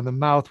smile around the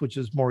mouth, which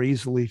is more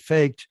easily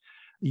faked,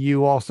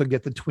 you also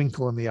get the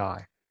twinkle in the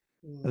eye,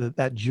 Mm.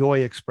 that joy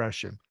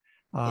expression,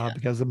 Yeah.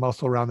 because the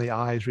muscle around the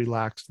eye is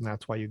relaxed, and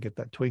that's why you get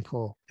that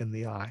twinkle in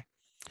the eye.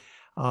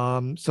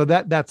 So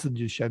that's the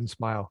Duchenne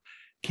smile.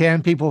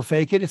 Can people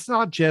fake it? It's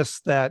not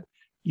just that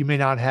you may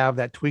not have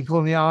that twinkle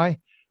in the eye.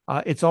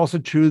 It's also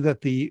true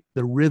that the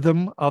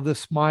rhythm of the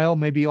smile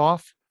may be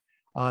off,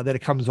 that it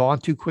comes on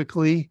too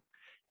quickly,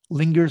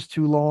 lingers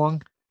too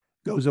long,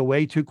 goes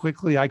away too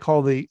quickly. I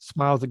call the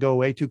smiles that go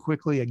away too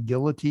quickly a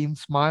guillotine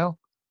smile.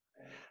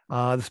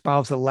 The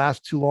smiles that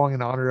last too long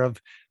in honor of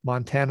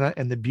Montana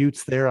and the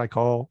buttes there, I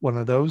call one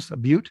of those a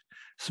butte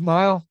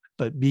smile,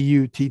 but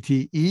Butte.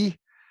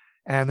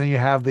 And then you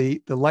have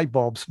the light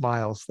bulb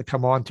smiles that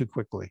come on too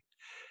quickly.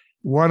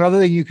 One other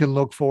thing you can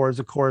look for is,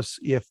 of course,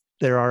 if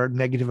there are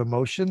negative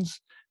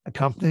emotions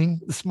accompanying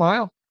the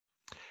smile.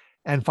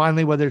 And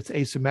finally, whether it's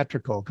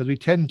asymmetrical, because we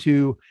tend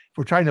to, if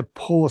we're trying to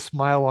pull a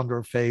smile onto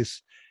our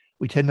face,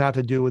 we tend not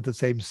to do it with the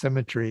same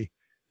symmetry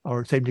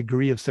or same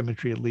degree of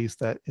symmetry, at least,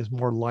 that is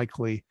more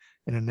likely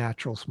in a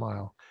natural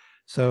smile.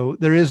 So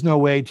there is no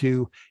way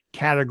to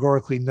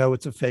categorically know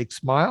it's a fake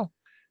smile.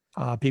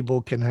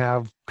 People can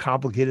have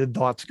complicated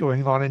thoughts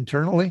going on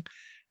internally,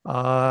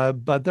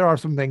 but there are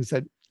some things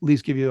that at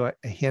least give you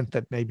a hint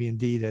that maybe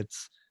indeed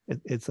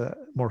it's a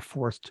more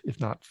forced, if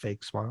not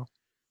fake, smile.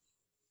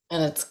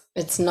 And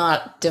it's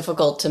not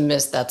difficult to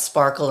miss that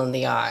sparkle in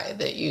the eye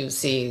that you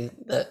see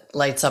that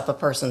lights up a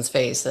person's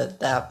face, that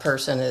that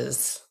person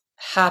is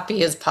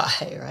happy as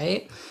pie,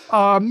 right?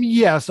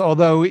 Yes,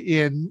 although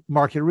in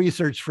market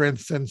research, for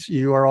instance,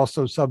 you are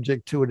also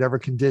subject to whatever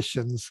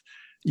conditions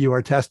you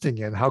are testing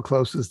in. How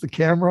close is the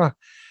camera?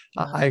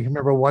 I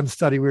remember one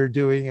study we were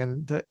doing,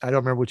 and I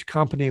don't remember which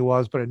company it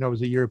was, but I know it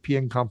was a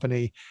European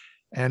company,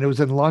 and it was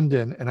in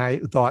London. And I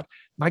thought,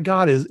 my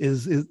God,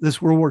 is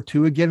this World War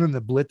II again when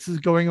the Blitz is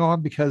going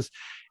on? Because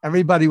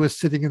everybody was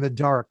sitting in the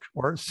dark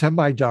or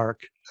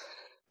semi-dark.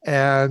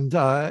 And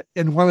one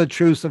of the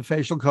truths of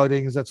facial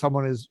coding is that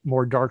someone is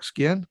more dark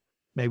skinned.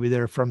 Maybe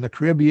they're from the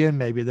Caribbean,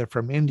 maybe they're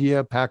from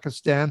India,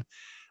 Pakistan.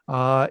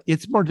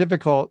 It's more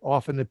difficult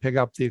often to pick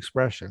up the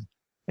expression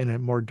in a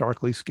more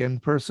darkly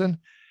skinned person.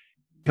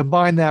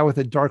 Combine that with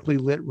a darkly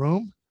lit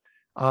room,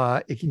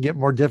 it can get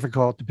more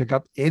difficult to pick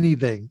up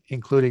anything,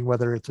 including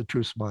whether it's a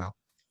true smile.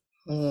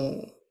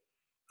 Mm.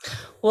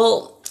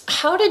 Well,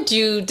 how did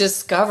you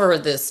discover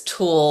this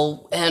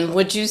tool? And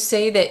would you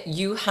say that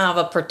you have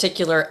a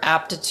particular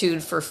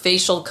aptitude for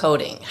facial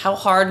coding? How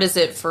hard is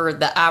it for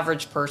the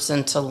average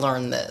person to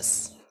learn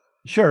this?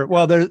 Sure.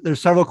 Well, there's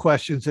several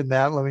questions in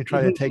that. Let me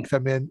try to take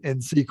them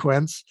in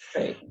sequence.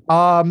 Great.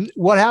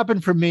 What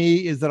happened for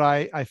me is that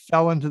I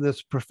fell into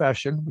this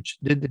profession, which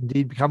did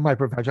indeed become my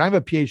profession. I have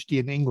a PhD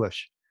in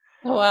English.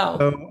 Oh, wow.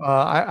 So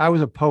I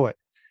was a poet.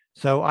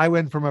 So I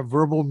went from a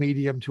verbal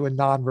medium to a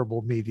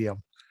nonverbal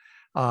medium,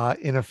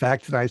 in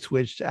effect, and I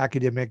switched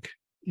academic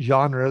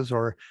genres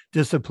or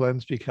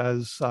disciplines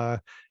because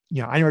I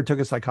never took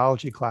a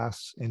psychology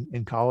class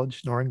in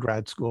college nor in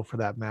grad school for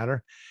that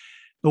matter.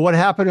 But what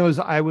happened was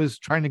I was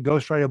trying to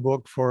ghostwrite a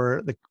book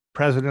for the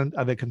president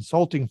of a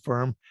consulting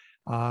firm.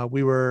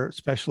 We were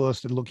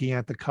specialists in looking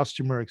at the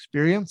customer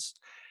experience.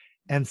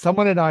 And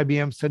someone at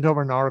IBM sent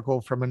over an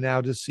article from a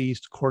now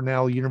deceased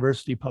Cornell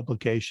University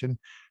publication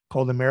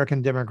called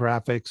American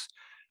Demographics,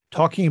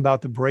 talking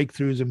about the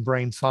breakthroughs in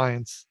brain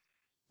science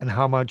and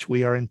how much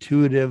we are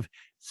intuitive,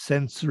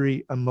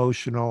 sensory,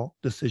 emotional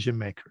decision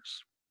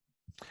makers.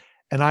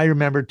 And I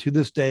remember to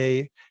this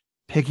day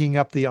picking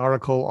up the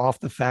article off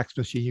the fax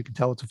machine. You can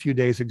tell it's a few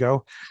days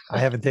ago. I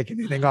haven't taken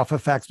anything off a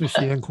fax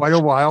machine in quite a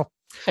while.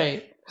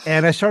 Right.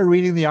 And I started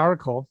reading the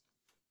article,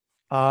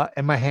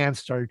 and my hands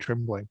started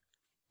trembling.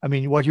 I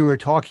mean, what you were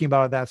talking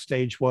about at that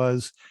stage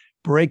was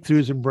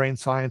breakthroughs in brain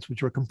science,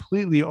 which were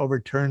completely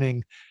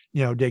overturning,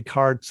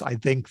 Descartes' "I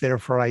think,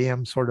 therefore I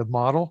am" sort of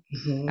model,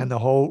 and Mhm. the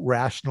whole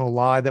rational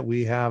lie that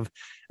we have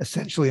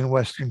essentially in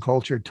Western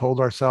culture told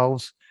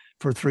ourselves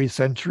for 3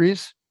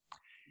 centuries.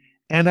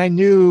 And I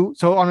knew,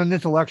 so on an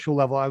intellectual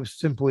level, I was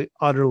simply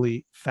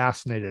utterly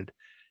fascinated.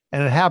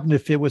 And it happened to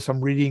fit with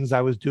some readings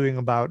I was doing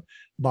about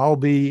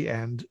Bowlby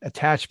and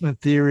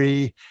attachment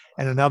theory,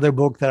 and another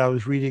book that I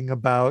was reading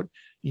about,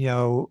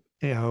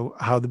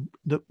 how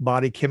the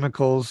body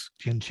chemicals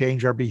can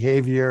change our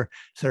behavior,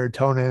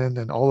 serotonin,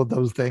 and all of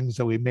those things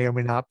that we may or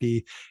may not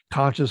be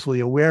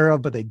consciously aware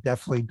of, but they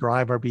definitely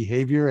drive our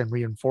behavior and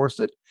reinforce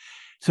it.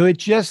 So it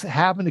just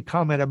happened to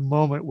come at a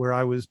moment where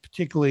I was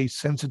particularly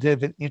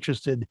sensitive and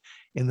interested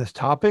in this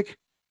topic.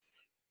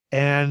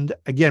 And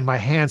again, my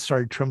hands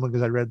started trembling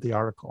as I read the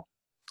article.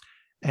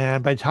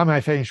 And by the time I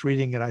finished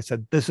reading it, I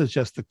said, this is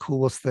just the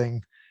coolest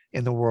thing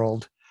in the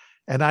world.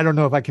 And I don't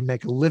know if I can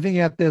make a living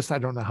at this. I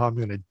don't know how I'm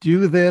going to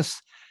do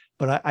this,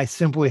 but I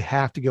simply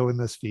have to go in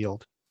this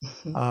field,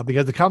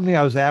 because the company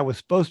I was at was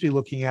supposed to be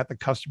looking at the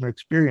customer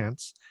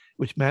experience,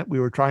 which meant we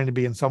were trying to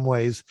be, in some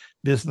ways,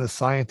 business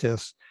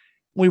scientists.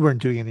 We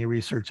weren't doing any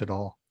research at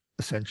all,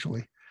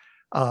 essentially.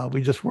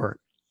 We just weren't.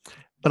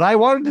 But I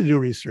wanted to do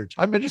research.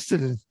 I'm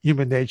interested in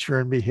human nature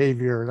and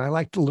behavior, and I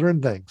like to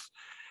learn things.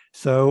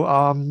 So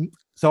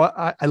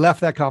I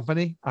left that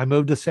company. I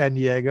moved to San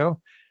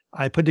Diego.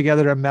 I put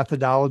together a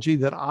methodology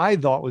that I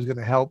thought was going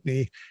to help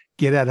me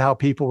get at how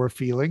people were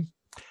feeling.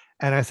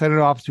 And I sent it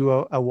off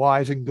to a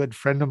wise and good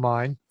friend of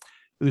mine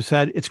who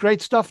said, "It's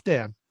great stuff,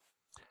 Dan."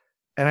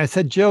 And I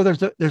said, "Joe,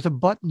 there's a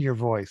butt in your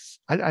voice.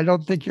 I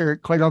don't think you're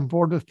quite on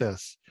board with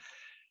this."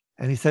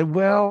 And he said,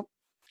 "Well,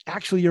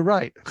 actually, you're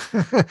right.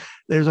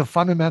 There's a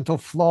fundamental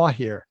flaw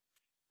here."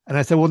 And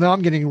I said, "Well, now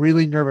I'm getting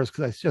really nervous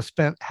because I just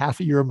spent half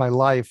a year of my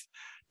life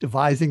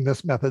devising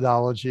this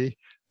methodology,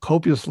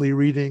 copiously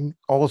reading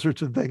all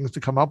sorts of things to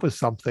come up with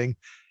something.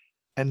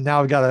 And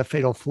now I've got a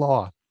fatal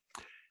flaw.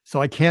 So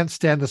I can't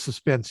stand the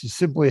suspense. You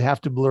simply have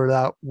to blurt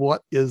out,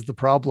 what is the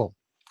problem?"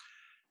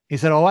 He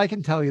said, "Oh, I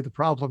can tell you the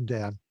problem,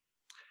 Dan.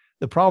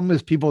 The problem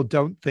is people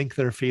don't think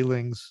their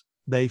feelings,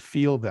 they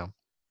feel them.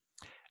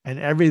 And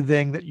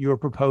everything that you're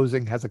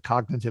proposing has a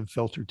cognitive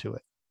filter to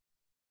it.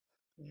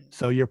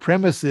 So your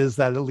premise is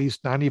that at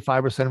least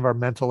 95% of our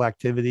mental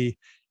activity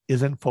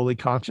isn't fully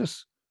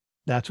conscious.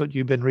 That's what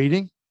you've been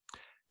reading.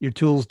 Your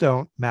tools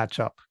don't match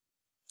up.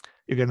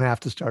 You're going to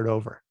have to start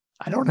over.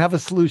 I don't have a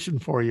solution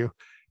for you,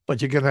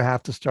 but you're going to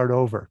have to start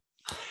over."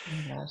 Oh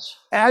my gosh.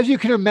 As you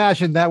can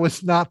imagine, that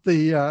was not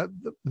the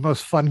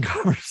most fun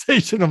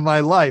conversation of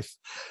my life.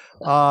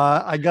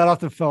 I got off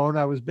the phone.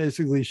 I was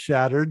basically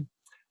shattered.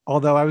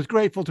 Although I was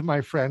grateful to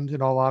my friend,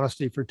 in all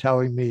honesty, for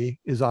telling me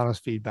his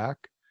honest feedback.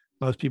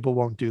 Most people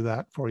won't do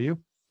that for you.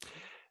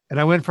 And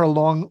I went for a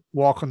long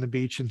walk on the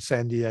beach in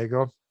San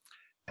Diego.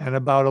 And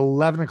about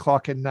 11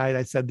 o'clock at night,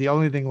 I said, the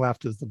only thing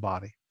left is the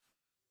body.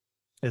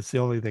 It's the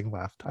only thing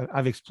left.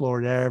 I've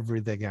explored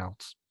everything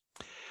else.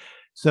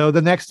 So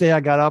the next day I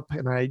got up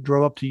and I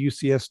drove up to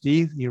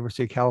UCSD, the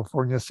University of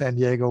California, San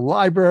Diego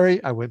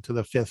Library. I went to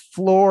the 5th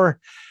floor.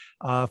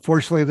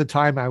 Fortunately, at the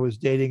time, I was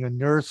dating a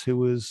nurse who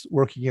was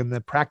working in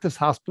the practice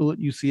hospital at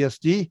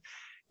UCSD,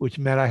 which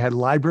meant I had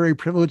library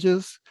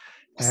privileges.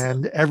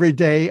 And every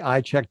day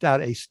I checked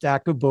out a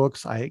stack of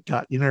books. I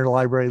got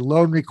interlibrary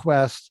loan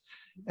requests,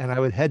 and I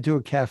would head to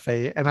a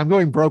cafe. And I'm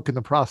going broke in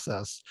the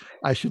process,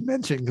 I should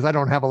mention, because I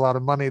don't have a lot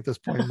of money at this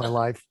point in my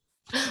life.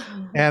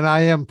 And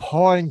I am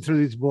pawing through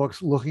these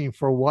books looking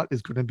for what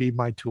is going to be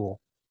my tool.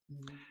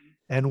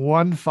 And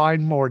one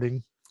fine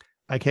morning,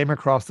 I came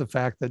across the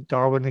fact that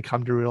Darwin had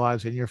come to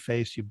realize in your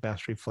face, you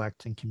best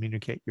reflect and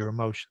communicate your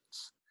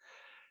emotions.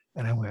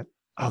 And I went,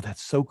 oh,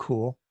 that's so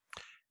cool.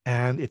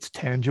 And it's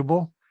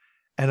tangible.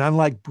 And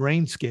unlike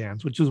brain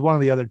scans, which is one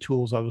of the other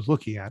tools I was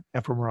looking at,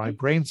 fMRI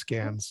brain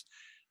scans,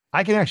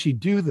 I can actually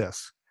do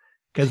this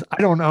because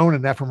I don't own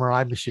an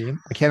fMRI machine.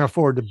 I can't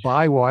afford to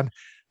buy one.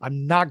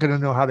 I'm not going to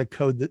know how to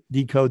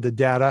decode the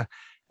data.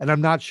 And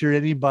I'm not sure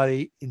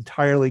anybody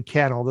entirely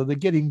can, although they're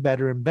getting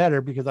better and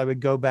better, because I would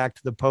go back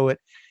to the poet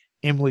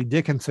Emily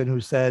Dickinson, who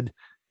said,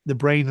 the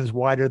brain is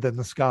wider than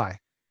the sky.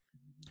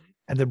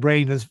 And the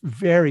brain is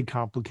very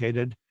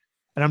complicated.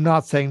 And I'm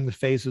not saying the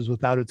face is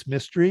without its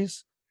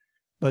mysteries,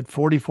 but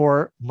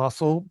 44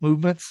 muscle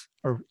movements,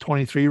 or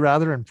 23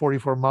 rather, and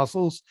 44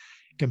 muscles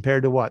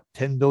compared to what,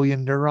 10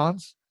 billion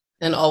neurons?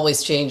 And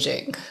always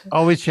changing.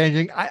 Always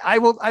changing. I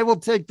will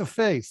take the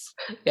face.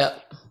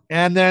 Yep.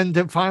 And then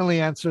to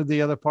finally answer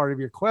the other part of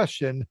your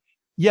question,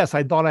 yes,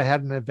 I thought I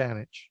had an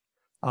advantage.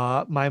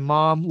 My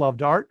mom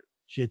loved art.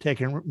 She had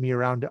taken me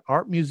around to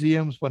art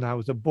museums when I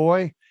was a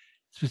boy,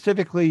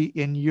 specifically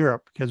in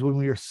Europe, because when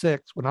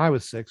I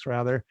was six,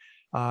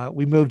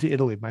 we moved to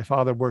Italy. My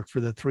father worked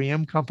for the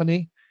 3M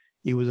company.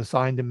 He was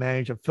assigned to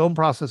manage a film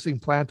processing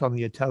plant on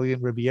the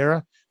Italian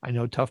Riviera. I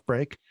know, tough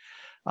break.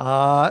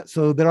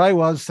 So there I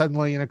was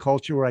suddenly in a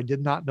culture where I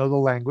did not know the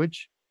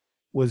language,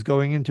 was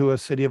going into a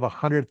city of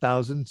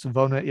 100,000,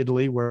 Savona,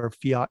 Italy, where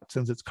Fiat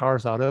sends its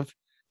cars out of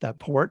that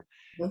port,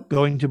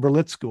 going to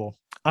Berlitz School,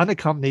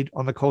 unaccompanied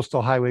on the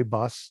coastal highway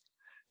bus.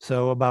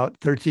 So about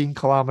 13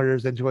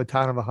 kilometers into a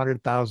town of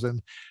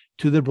 100,000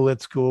 to the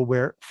Berlitz School,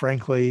 where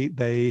frankly,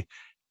 they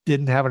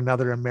didn't have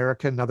another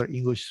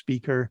English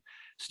speaker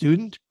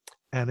student.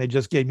 And they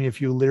just gave me a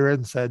few lira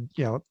and said,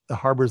 the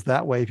harbor's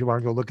that way if you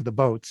want to go look at the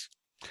boats.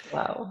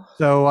 Wow.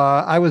 So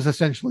I was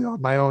essentially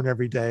on my own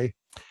every day.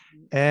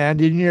 And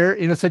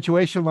in a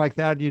situation like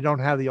that, you don't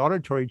have the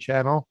auditory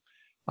channel,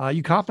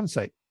 you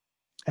compensate,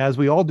 as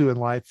we all do in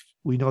life.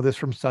 We know this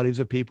from studies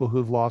of people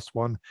who've lost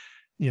one,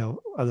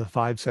 of the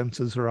 5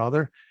 senses or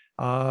other.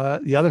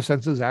 The other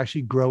senses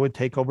actually grow and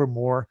take over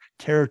more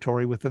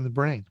territory within the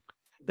brain.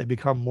 They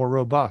become more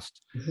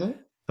robust. Mm-hmm.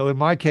 So in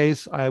my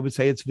case, I would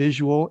say it's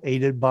visual,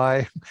 aided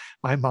by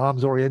my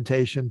mom's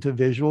orientation to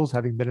visuals,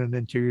 having been an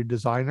interior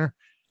designer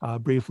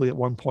briefly at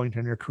one point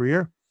in her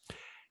career.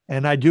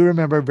 And I do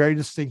remember very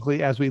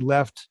distinctly, as we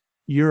left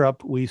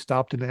Europe, we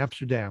stopped in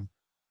Amsterdam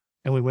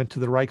and we went to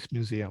the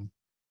Rijksmuseum.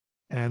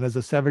 And as a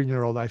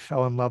 7-year-old, I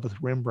fell in love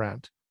with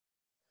Rembrandt.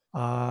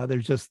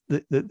 There's just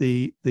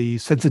the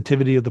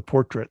sensitivity of the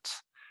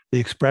portraits, the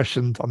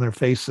expressions on their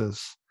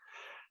faces,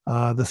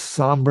 the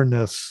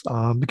somberness,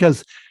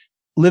 because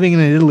living in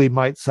Italy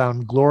might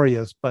sound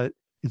glorious, but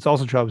it's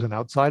also true I was an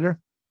outsider.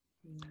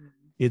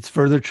 It's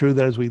further true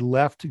that as we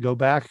left to go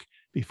back,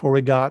 before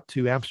we got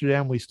to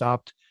Amsterdam, we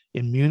stopped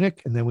in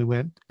Munich, and then we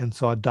went and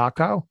saw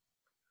Dachau,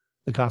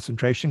 the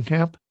concentration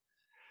camp.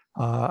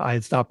 I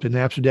had stopped in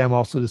Amsterdam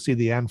also to see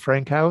the Anne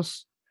Frank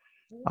house.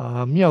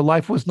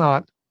 Life was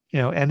not,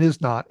 and is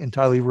not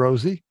entirely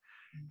rosy.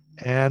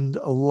 And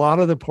a lot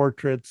of the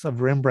portraits of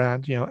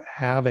Rembrandt,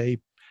 have a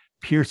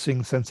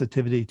piercing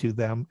sensitivity to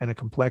them and a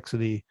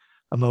complexity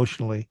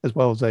emotionally, as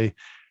well as a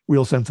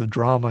real sense of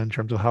drama in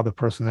terms of how the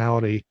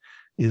personality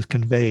is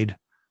conveyed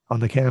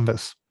on the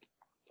canvas.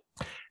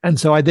 And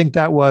so I think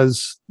that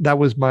was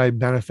my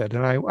benefit.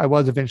 And I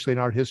was eventually an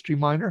art history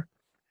minor.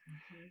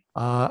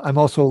 I'm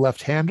also a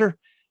left-hander.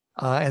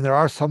 And there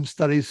are some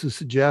studies who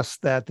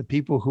suggest that the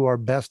people who are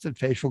best at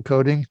facial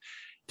coding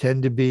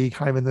tend to be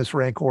kind of in this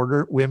rank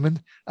order,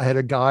 women ahead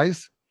of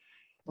guys.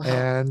 Wow.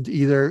 And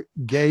either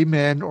gay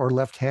men or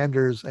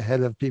left-handers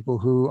ahead of people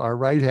who are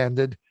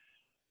right-handed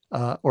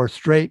or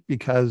straight,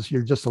 because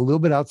you're just a little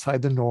bit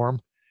outside the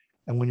norm.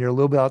 And when you're a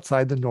little bit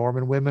outside the norm,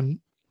 and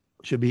women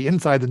should be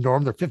inside the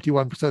norm, they're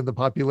 51% of the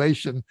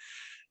population.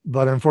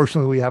 But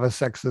unfortunately, we have a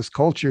sexist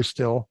culture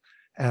still,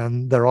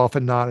 and they're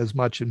often not as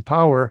much in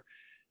power.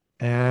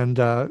 And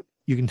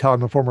you can tell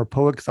I'm a former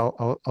poet,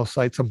 because I'll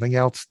cite something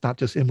else, not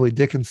just Emily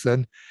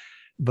Dickinson,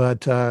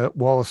 but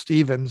Wallace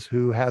Stevens,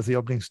 who has the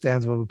opening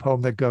stanza of a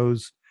poem that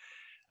goes,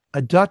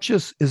 "A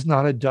duchess is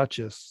not a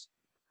duchess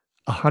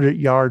 100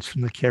 yards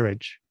from the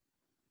carriage.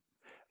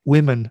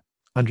 Women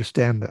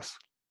understand this.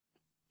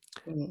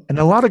 Mm. And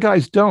a lot of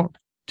guys don't.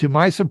 To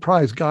my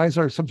surprise, guys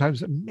are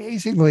sometimes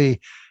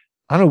amazingly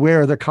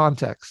unaware of their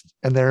context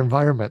and their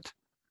environment.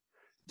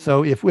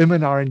 So if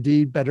women are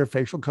indeed better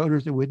facial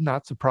coders, it would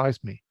not surprise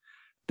me.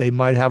 They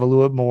might have a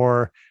little bit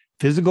more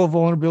physical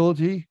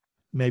vulnerability,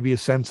 maybe a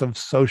sense of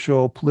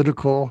social,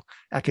 political,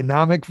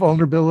 economic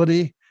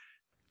vulnerability.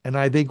 And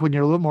I think when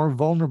you're a little more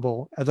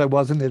vulnerable, as I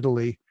was in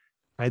Italy,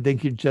 I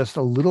think you're just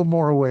a little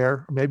more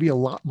aware, maybe a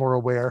lot more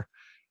aware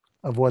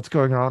of what's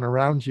going on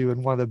around you.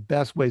 And one of the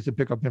best ways to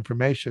pick up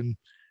information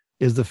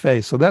is the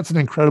face. So that's an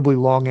incredibly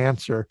long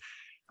answer,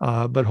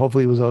 but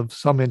hopefully it was of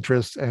some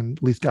interest and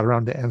at least got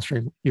around to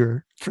answering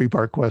your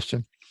three-part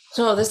question.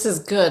 So this is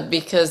good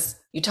because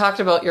you talked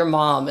about your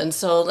mom. And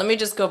so let me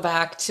just go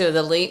back to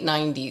the late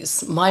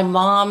 90s. My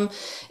mom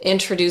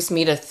introduced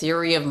me to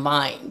theory of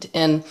mind.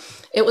 And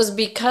it was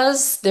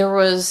because there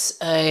was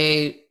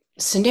a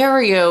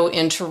scenario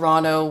in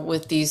Toronto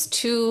with these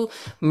two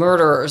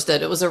murderers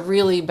that it was a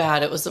really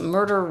bad, it was a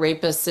murder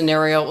rapist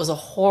scenario. It was a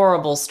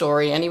horrible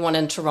story. Anyone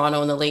in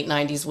Toronto in the late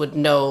 90s would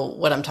know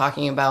what I'm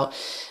talking about.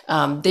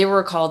 They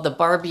were called the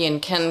Barbie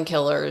and Ken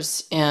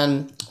killers,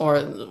 and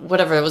or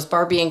whatever, it was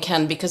Barbie and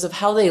Ken because of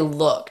how they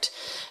looked.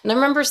 And I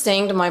remember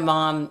saying to my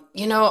mom,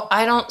 you know,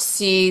 I don't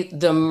see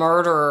the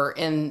murderer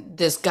in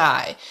this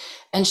guy.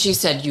 And she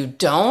said, you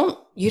don't?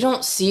 You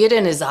don't see it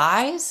in his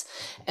eyes?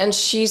 And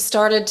she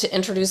started to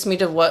introduce me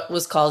to what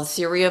was called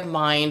theory of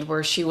mind,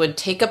 where she would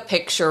take a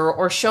picture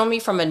or show me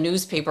from a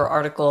newspaper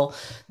article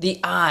the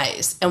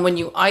eyes. And when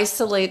you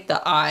isolate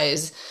the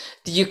eyes,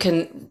 you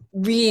can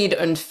read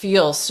and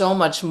feel so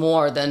much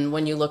more than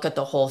when you look at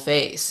the whole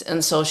face.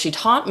 And so she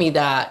taught me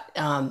that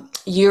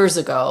years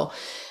ago.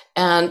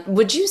 And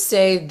would you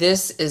say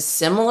this is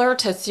similar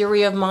to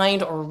theory of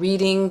mind or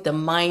reading the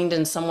mind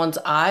in someone's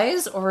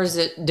eyes, or is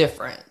it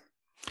different?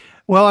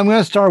 Well, I'm going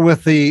to start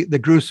with the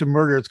gruesome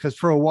murders because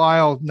for a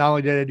while, not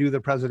only did I do the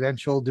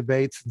presidential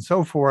debates and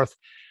so forth,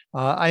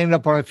 I ended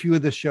up on a few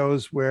of the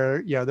shows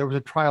where there was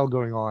a trial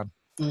going on,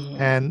 Mhm.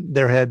 and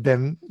there had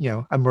been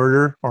a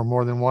murder or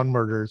more than one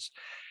murders.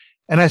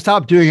 And I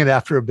stopped doing it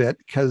after a bit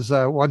because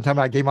one time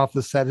I came off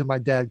the set and my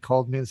dad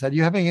called me and said,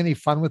 "You having any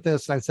fun with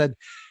this?" And I said,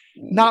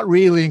 "Not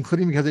really,"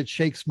 including because it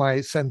shakes my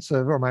sense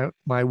of or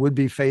my would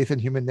be faith in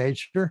human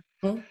nature.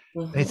 And he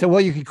Mhm. said, "Well,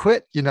 you could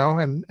quit,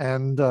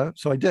 and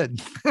so I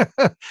did."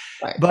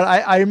 Right. But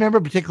I remember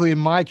particularly in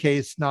my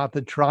case, not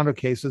the Toronto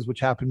cases, which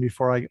happened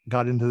before I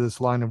got into this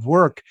line of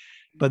work,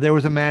 but there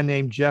was a man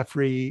named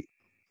Jeffrey.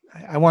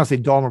 I want to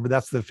say Dahmer, but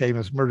that's the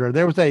famous murderer.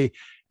 There was a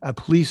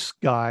police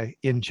guy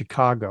in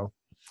Chicago,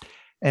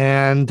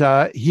 and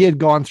he had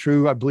gone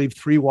through, I believe,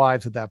 three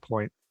wives at that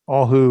point,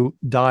 all who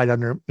died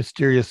under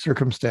mysterious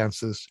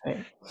circumstances.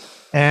 Right.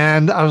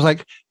 And I was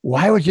like,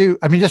 why would you?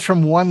 I mean, just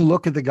from one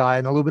look at the guy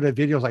and a little bit of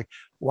video, I was like,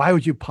 why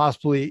would you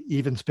possibly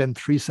even spend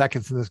 3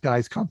 seconds in this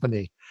guy's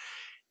company?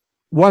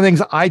 One of the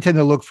things I tend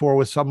to look for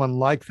with someone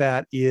like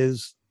that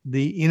is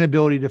the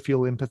inability to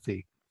feel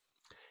empathy.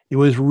 It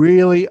was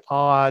really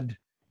odd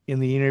in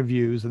the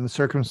interviews and the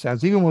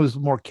circumstance, even when it was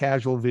more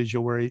casual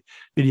video where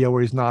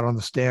he's not on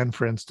the stand,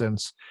 for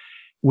instance,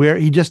 where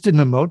he just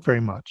didn't emote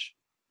very much.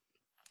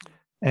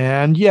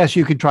 And yes,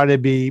 you could try to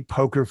be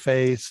poker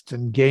faced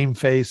and game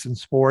faced in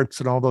sports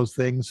and all those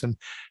things and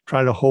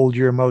try to hold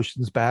your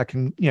emotions back.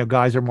 And,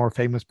 guys are more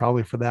famous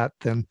probably for that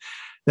than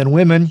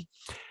women.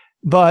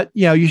 But,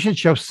 you should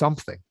show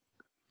something,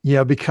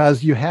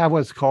 because you have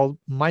what's called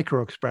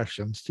micro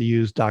expressions, to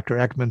use Dr.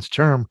 Ekman's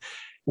term,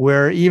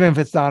 where even if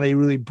it's not a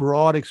really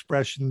broad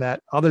expression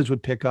that others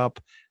would pick up,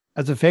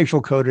 as a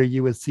facial coder,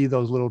 you would see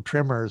those little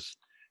tremors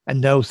and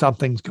know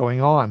something's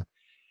going on.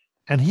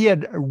 And he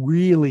had a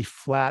really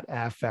flat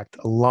affect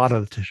a lot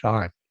of the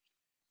time.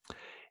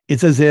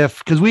 It's as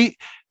if, because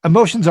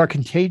emotions are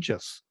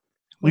contagious.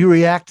 We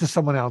react to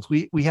someone else.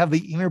 We have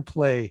the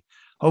interplay.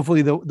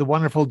 Hopefully the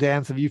wonderful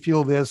dance of you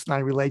feel this and I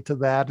relate to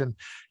that. And,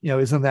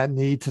 isn't that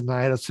neat? And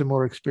I had a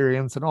similar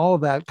experience, and all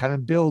of that kind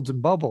of builds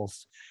and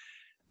bubbles.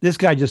 This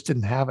guy just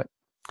didn't have it.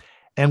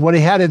 And what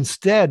he had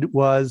instead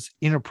was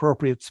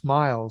inappropriate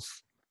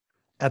smiles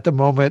at the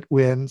moment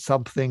when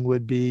something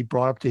would be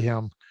brought up to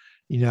him,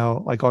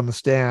 like on the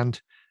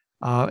stand,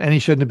 and he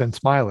shouldn't have been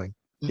smiling.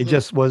 It Mhm.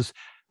 just was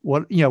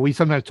what, we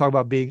sometimes talk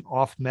about being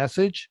off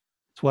message.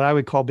 It's what I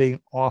would call being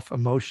off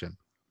emotion,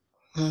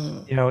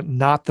 Mhm.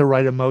 not the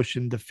right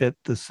emotion to fit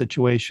the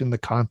situation, the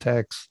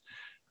context,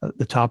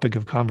 the topic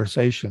of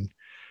conversation.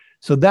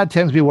 So that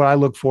tends to be what I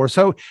look for.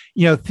 So,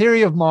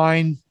 theory of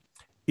mind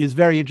is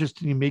very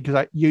interesting to me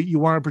because you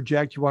want to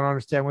project, you want to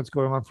understand what's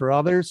going on for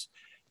others.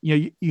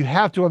 You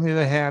have to, on the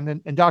other hand,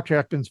 and Dr.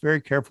 Ekman's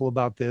very careful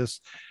about this,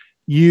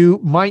 you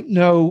might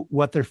know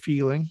what they're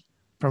feeling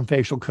from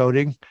facial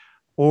coding,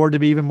 or to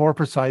be even more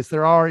precise,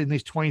 there are in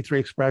these 23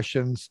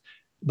 expressions,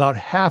 about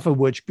half of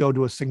which go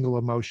to a single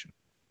emotion.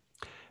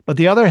 But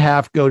the other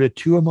half go to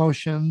two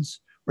emotions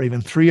or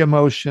even three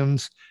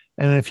emotions,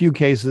 and in a few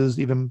cases,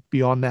 even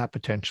beyond that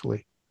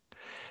potentially.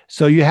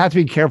 So you have to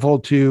be careful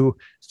to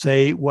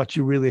say what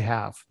you really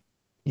have.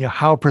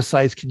 How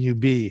precise can you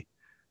be?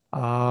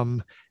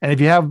 And if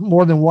you have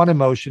more than one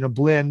emotion, a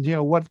blend,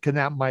 what can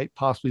that might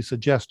possibly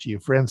suggest to you?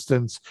 For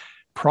instance,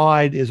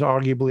 pride is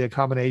arguably a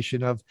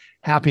combination of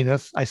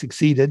happiness, I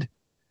succeeded,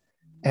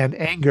 and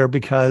anger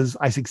because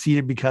I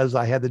succeeded because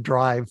I had the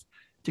drive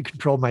to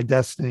control my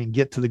destiny and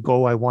get to the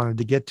goal I wanted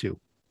to get to.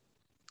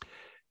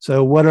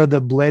 So, what are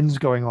the blends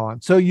going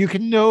on? So, you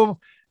can know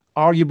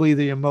arguably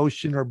the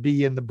emotion or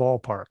be in the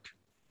ballpark,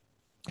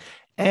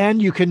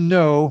 and you can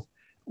know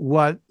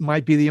what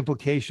might be the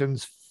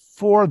implications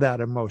for that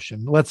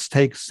emotion. Let's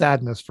take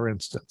sadness, for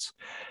instance.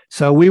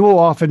 So, we will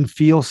often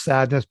feel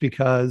sadness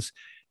because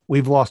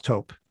we've lost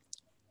hope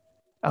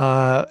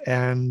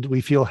and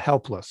we feel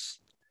helpless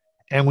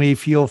and we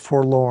feel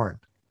forlorn.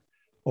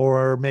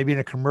 Or maybe in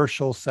a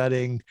commercial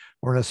setting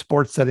or in a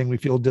sports setting, we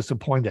feel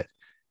disappointed.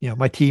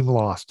 My team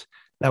lost.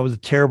 That was a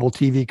terrible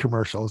TV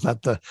commercial. Is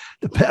that the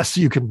best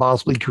you can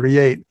possibly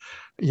create?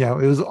 It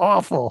was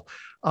awful.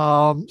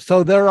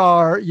 So there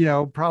are,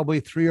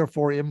 probably 3 or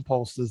 4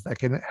 impulses that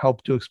can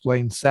help to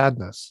explain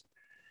sadness.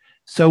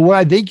 So what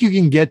I think you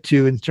can get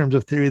to in terms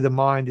of theory of the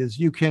mind is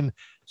you can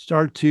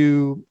start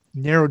to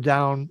narrow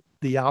down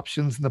the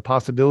options and the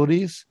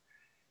possibilities,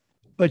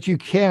 but you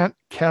can't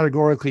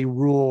categorically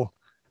rule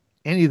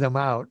any of them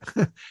out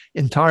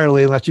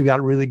entirely unless you've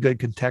got really good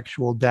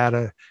contextual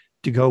data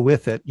to go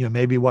with it.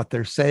 Maybe what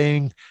they're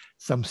saying,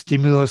 some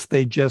stimulus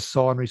they just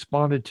saw and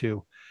responded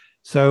to.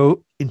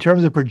 So, in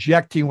terms of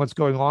projecting what's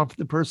going on for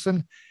the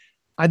person,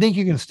 I think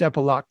you can step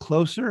a lot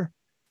closer,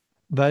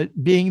 but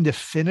being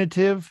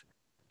definitive,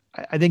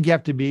 I think you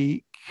have to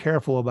be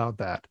careful about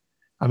that.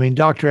 I mean,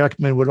 Dr.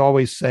 Ekman would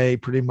always say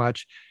pretty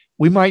much,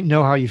 we might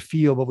know how you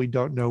feel, but we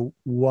don't know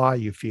why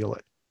you feel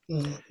it.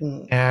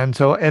 Mm-hmm. And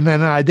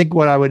then I think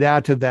what I would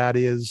add to that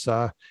is,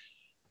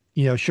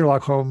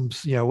 Sherlock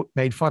Holmes,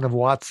 made fun of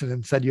Watson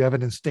and said, you have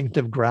an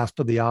instinctive grasp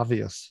of the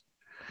obvious.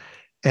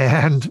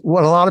 And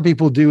what a lot of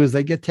people do is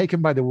they get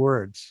taken by the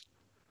words.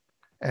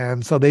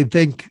 And so they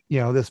think,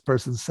 this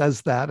person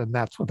says that and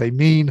that's what they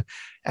mean.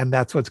 And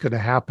that's what's going to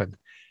happen.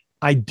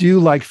 I do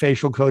like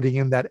facial coding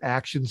in that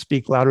actions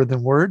speak louder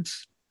than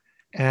words.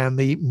 And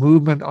the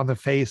movement on the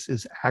face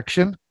is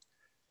action.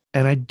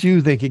 And I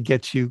do think it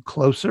gets you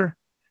closer.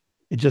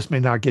 It just may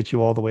not get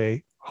you all the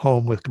way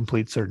home with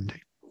complete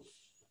certainty.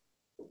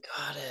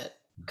 Got it.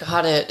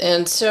 Got it.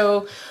 And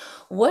so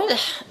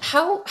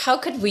how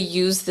could we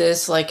use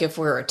this, like if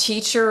we're a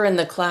teacher in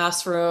the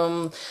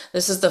classroom?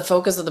 This is the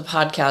focus of the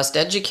podcast,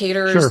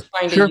 educators Sure,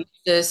 trying to sure. use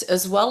this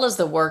as well as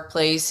the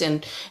workplace.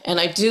 And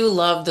I do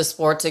love the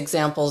sports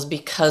examples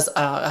because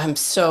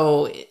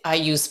I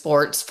use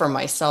sports for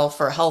myself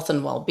for health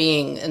and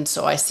well-being. And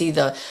so I see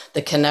the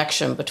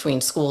connection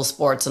between school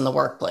sports and the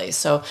workplace.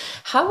 So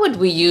how would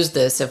we use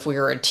this if we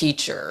were a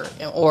teacher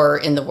or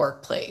in the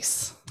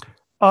workplace?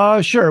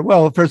 Sure.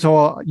 Well, first of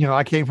all,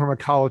 I came from a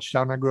college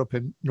town. I grew up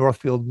in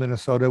Northfield,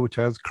 Minnesota, which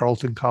has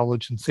Carleton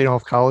College and St.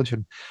 Olaf College,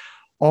 and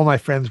all my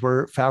friends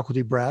were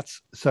faculty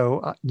brats.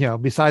 So,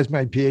 besides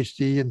my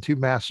PhD and 2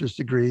 master's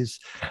degrees,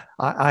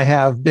 I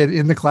have been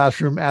in the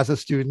classroom as a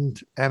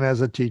student and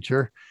as a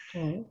teacher.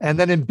 Mm. And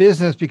then in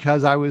business,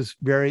 because I was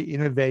very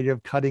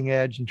innovative, cutting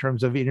edge in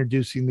terms of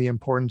introducing the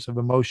importance of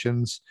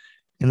emotions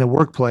in the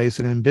workplace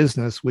and in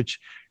business, which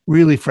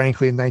really,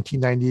 frankly, in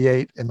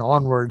 1998 and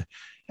onward,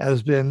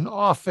 has been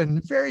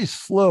often very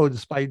slow,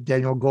 despite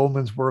Daniel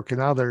Goleman's work and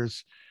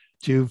others,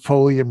 to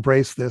fully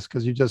embrace this,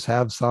 because you just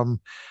have some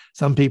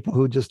people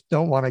who just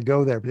don't want to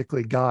go there,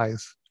 particularly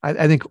guys.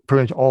 I think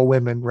pretty much all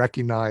women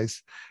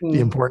recognize the Mm.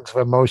 importance of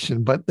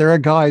emotion, but there are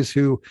guys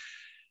who,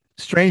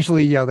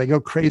 strangely, they go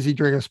crazy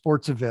during a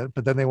sports event,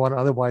 but then they want to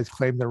otherwise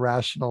claim they're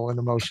rational and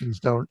emotions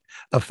don't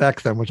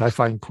affect them, which I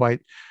find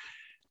quite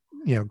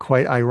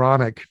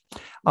ironic.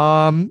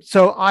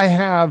 So I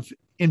have,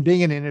 in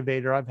being an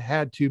innovator, I've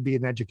had to be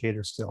an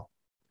educator still.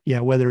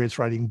 Whether it's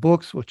writing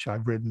books, which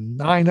I've written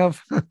 9 of,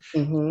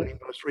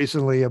 Mhm. most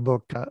recently a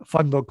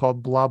fun book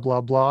called Blah, Blah,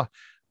 Blah,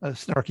 a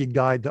snarky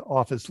guide to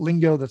office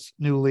lingo that's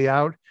newly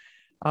out.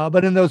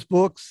 But in those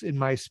books, in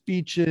my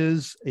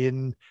speeches,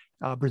 in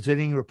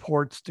presenting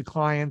reports to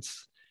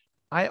clients,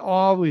 I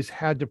always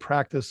had to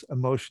practice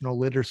emotional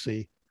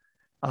literacy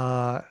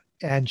uh,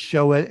 and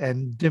show it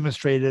and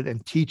demonstrate it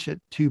and teach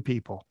it to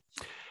people.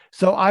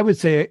 So I would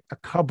say a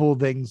couple of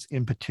things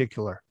in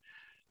particular.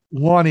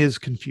 One is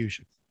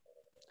confusion.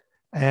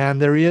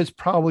 And there is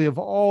probably, of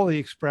all the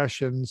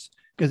expressions,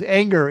 because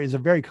anger is a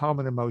very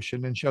common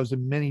emotion and shows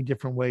in many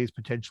different ways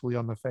potentially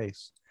on the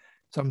face.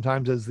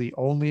 Sometimes as the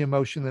only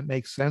emotion that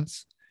makes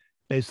sense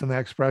based on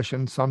that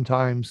expression,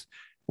 sometimes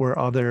where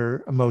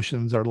other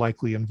emotions are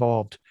likely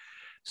involved.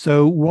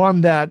 So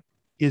one that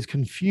is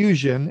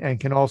confusion and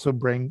can also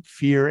bring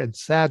fear and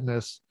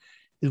sadness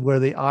is where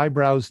the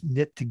eyebrows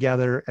knit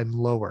together and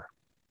lower.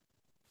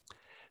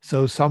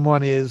 So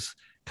someone is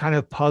kind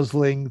of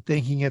puzzling,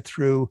 thinking it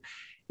through.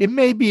 It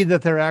may be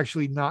that they're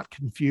actually not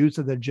confused,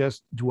 that they're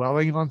just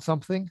dwelling on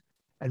something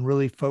and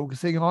really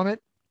focusing on it.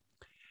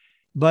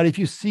 But if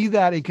you see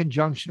that in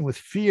conjunction with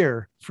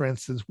fear, for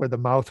instance, where the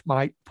mouth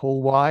might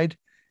pull wide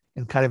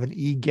and kind of an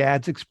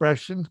egads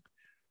expression,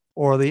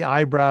 or the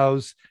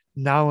eyebrows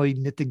not only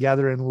knit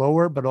together and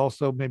lower, but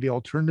also maybe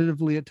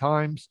alternatively at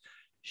times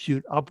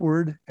shoot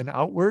upward and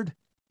outward,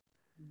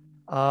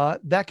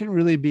 that can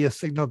really be a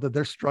signal that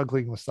they're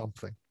struggling with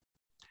something.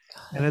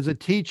 And as a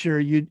teacher,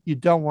 you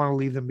don't want to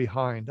leave them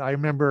behind. I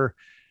remember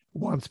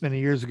once many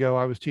years ago,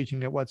 I was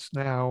teaching at what's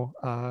now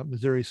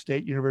Missouri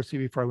State University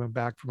before I went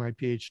back for my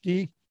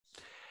PhD.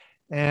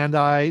 And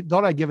I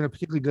thought I'd given a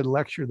particularly good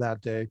lecture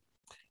that day,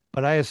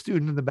 but I had a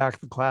student in the back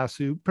of the class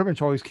who pretty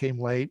much always came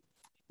late,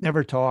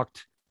 never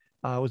talked,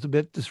 was a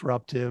bit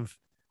disruptive,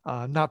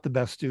 not the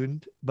best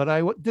student, but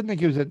didn't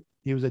think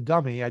he was a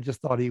dummy. I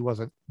just thought he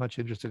wasn't much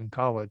interested in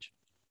college.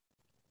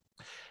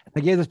 I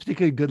gave this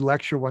particularly good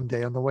lecture one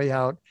day. On the way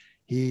out,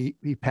 he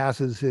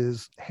passes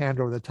his hand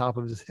over the top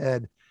of his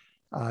head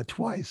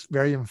twice,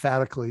 very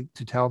emphatically,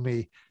 to tell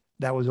me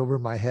that was over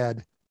my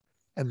head,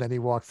 and then he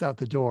walks out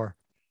the door.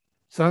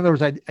 So in other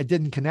words, I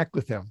didn't connect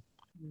with him.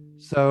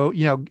 So,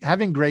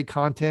 having great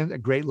content, a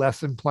great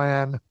lesson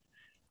plan,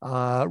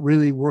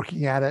 really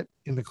working at it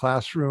in the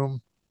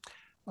classroom,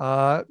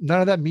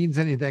 none of that means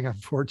anything,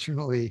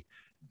 unfortunately,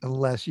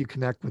 unless you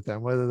connect with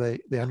them, whether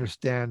they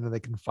understand and they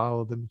can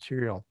follow the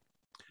material.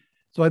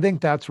 So I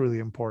think that's really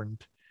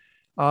important.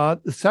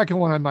 The second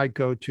one I might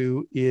go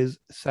to is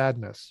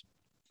sadness.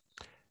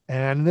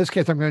 And in this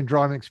case, I'm going to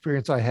draw an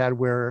experience I had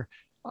where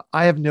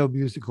I have no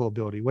musical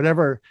ability.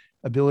 Whatever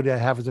ability I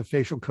have as a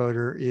facial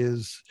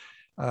coder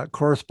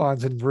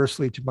corresponds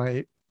inversely to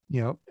my,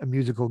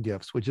 musical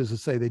gifts, which is to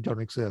say they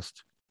don't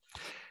exist.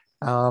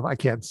 I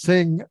can't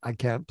sing, I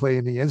can't play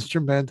any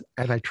instrument,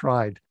 and I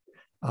tried.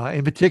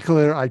 In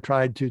particular, I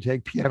tried to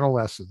take piano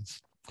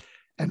lessons.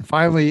 And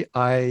finally,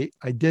 I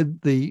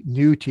did the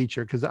new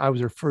teacher, because I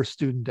was her first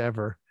student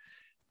ever.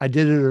 I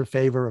did her a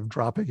favor of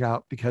dropping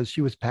out because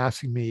she was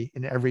passing me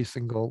in every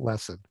single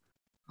lesson.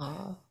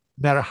 No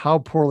matter how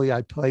poorly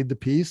I played the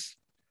piece,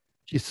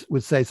 she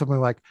would say something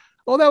like,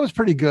 "Oh, that was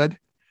pretty good."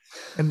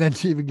 And then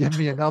she would give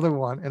me another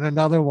one and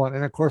another one.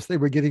 And of course, they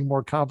were getting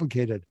more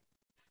complicated.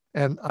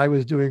 And I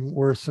was doing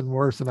worse and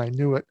worse, and I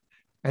knew it.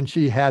 And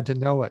she had to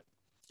know it.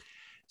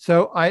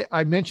 So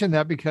I mentioned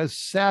that because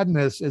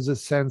sadness is a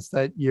sense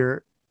that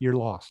you're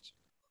lost.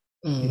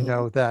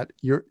 That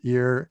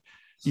you're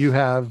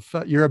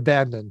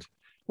abandoned,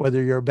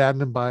 whether you're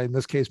abandoned by, in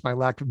this case, my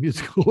lack of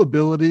musical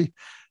ability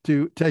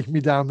to take me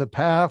down the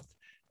path.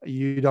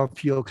 You don't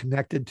feel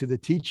connected to the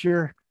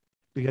teacher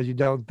because you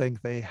don't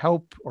think they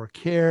help or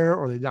care,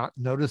 or they're not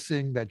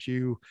noticing that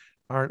you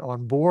aren't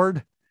on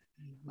board.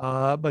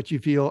 But you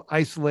feel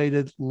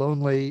isolated,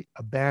 lonely,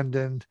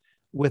 abandoned,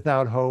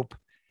 without hope.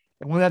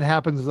 And when that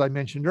happens, as I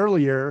mentioned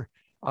earlier,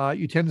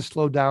 you tend to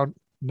slow down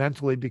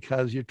mentally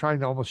because you're trying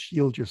to almost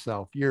shield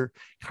yourself. You're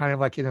kind of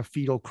like in a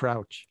fetal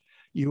crouch.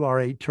 You are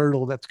a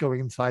turtle that's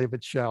going inside of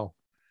its shell.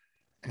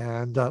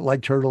 And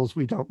like turtles,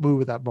 we don't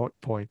move at that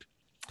point.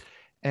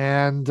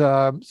 And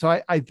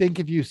so I think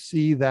if you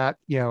see that,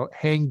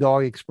 hang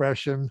dog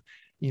expression,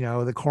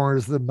 the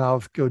corners of the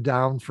mouth go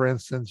down, for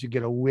instance, you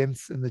get a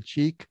wince in the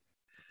cheek,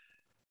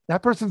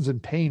 that person's in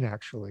pain,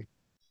 actually.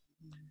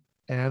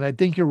 And I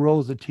think your role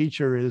as a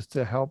teacher is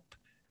to help,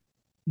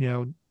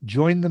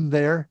 join them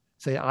there,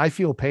 say, I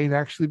feel pain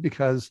actually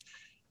because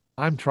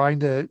I'm trying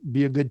to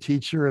be a good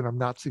teacher and I'm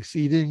not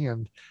succeeding.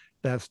 And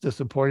that's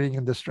disappointing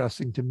and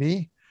distressing to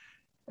me.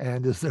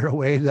 And is there a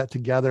way that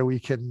together we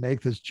can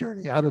make this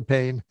journey out of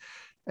pain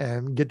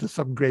and get to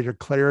some greater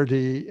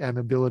clarity and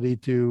ability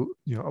to,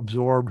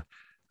 absorb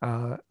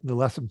the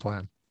lesson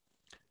plan?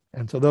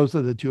 And so those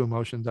are the two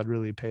emotions I'd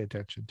really pay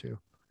attention to,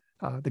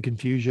 the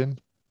confusion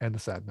and the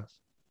sadness.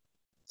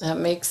 That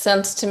makes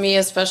sense to me,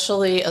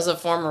 especially as a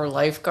former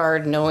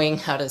lifeguard, knowing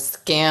how to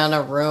scan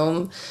a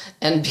room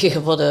and be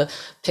able to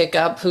pick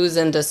up who's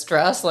in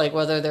distress, like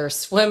whether they're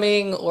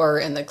swimming or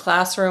in the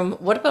classroom.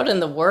 What about in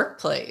the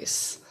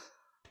workplace?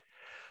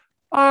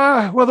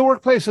 Well, the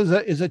workplace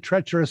is a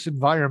treacherous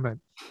environment.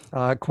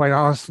 Quite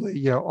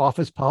honestly,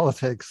 office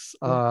politics.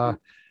 I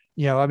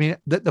mean,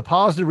 the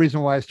positive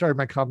reason why I started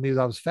my company is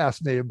I was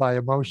fascinated by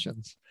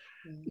emotions.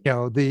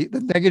 The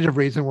negative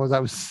reason was I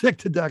was sick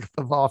to death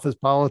of office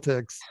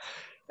politics,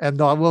 and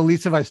thought, well, at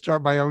least if I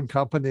start my own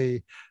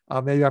company,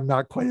 maybe I'm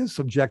not quite as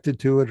subjected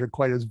to it or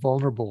quite as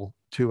vulnerable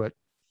to it.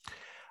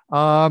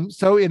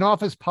 So in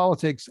office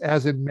politics,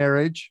 as in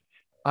marriage,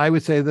 I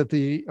would say that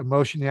the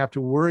emotion you have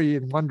to worry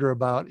and wonder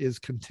about is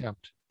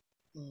contempt,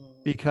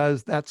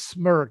 because that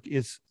smirk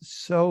is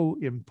so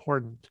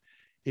important.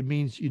 It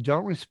means you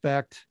don't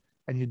respect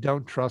and you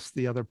don't trust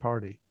the other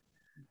party.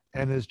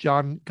 And as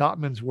John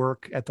Gottman's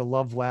work at the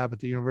Love Lab at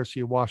the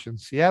University of Washington,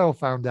 Seattle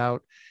found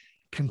out,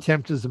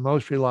 contempt is the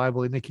most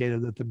reliable indicator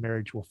that the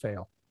marriage will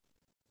fail.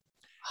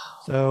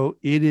 So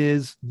it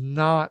is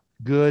not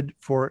good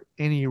for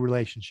any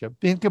relationship.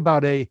 Think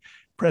about a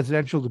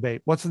presidential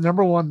debate. What's the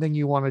number one thing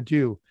you want to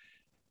do?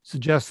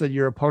 Suggest that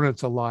your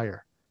opponent's a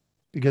liar.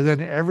 Because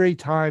then every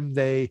time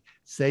they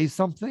say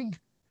something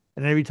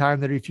and every time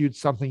they refute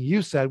something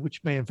you said,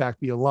 which may in fact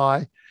be a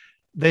lie,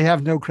 they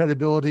have no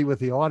credibility with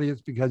the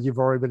audience because you've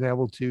already been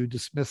able to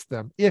dismiss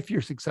them if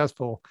you're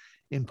successful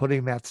in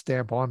putting that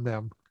stamp on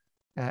them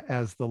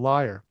as the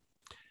liar.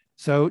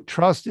 So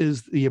trust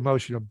is the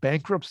emotion of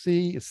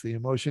bankruptcy. It's the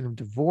emotion of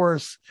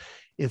divorce.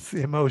 It's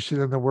the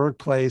emotion in the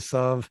workplace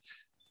of,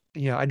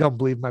 I don't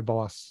believe my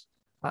boss.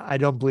 I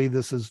don't believe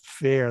this is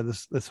fair.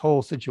 This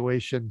whole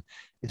situation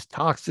is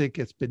toxic.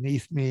 It's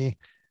beneath me.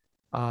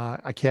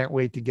 I can't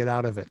wait to get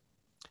out of it.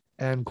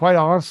 And quite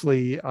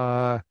honestly,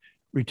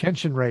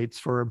 retention rates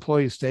for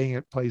employees staying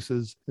at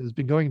places has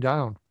been going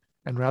down,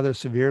 and rather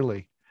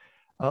severely.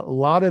 A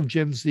lot of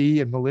Gen Z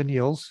and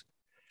millennials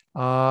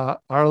are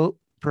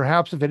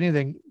perhaps, if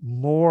anything,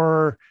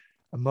 more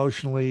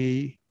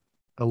emotionally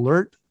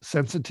alert,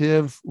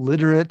 sensitive,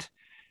 literate,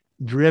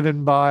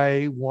 driven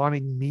by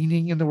wanting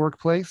meaning in the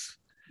workplace,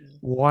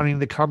 wanting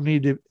the company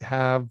to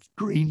have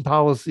green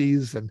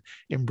policies and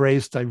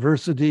embrace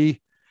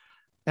diversity.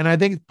 And I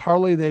think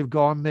partly they've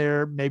gone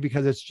there maybe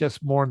because it's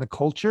just more in the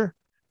culture.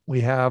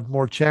 We have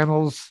more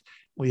channels,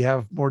 we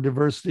have more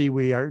diversity,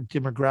 we are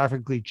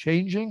demographically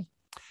changing.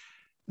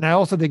 And I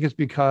also think it's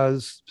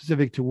because,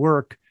 specific to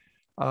work,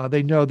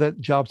 they know that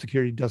job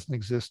security doesn't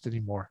exist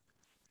anymore.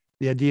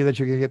 The idea that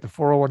you're going to get the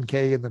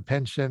 401k and the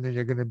pension and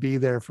you're going to be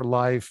there for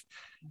life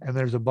and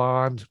there's a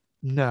bond,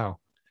 no.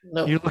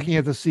 Nope. You're looking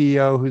at the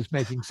CEO who's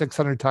making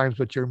 600 times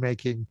what you're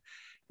making,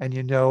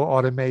 and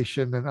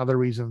automation and other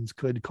reasons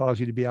could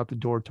cause you to be out the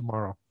door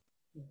tomorrow.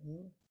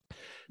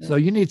 Mm-hmm. So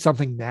you need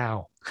something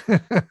now.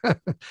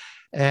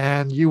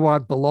 And you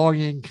want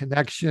belonging,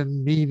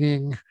 connection,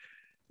 meaning.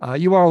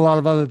 You want a lot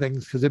of other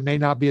things because it may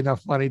not be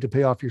enough money to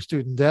pay off your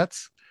student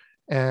debts,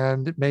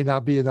 and it may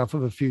not be enough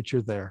of a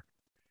future there.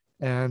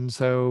 And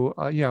so,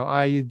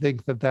 I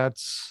think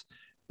that's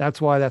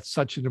why that's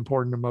such an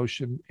important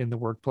emotion in the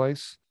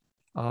workplace.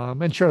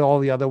 And sure, all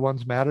the other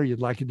ones matter. You'd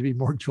like it to be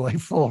more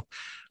joyful.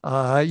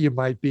 You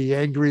might be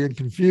angry and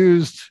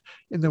confused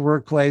in the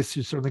workplace.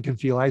 You certainly can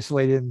feel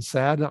isolated and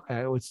sad.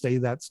 I would say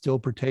that still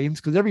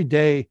pertains because every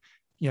day,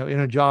 in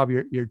a job,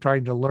 you're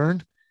trying to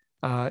learn,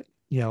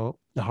 the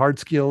hard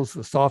skills,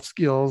 the soft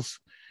skills.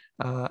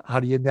 How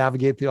do you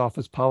navigate the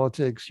office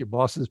politics, your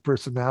boss's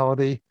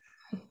personality?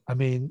 I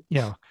mean,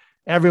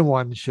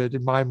 everyone should,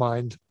 in my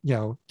mind,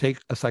 take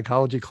a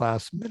psychology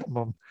class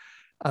minimum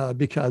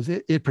because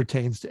it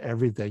pertains to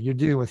everything. You're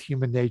dealing with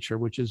human nature,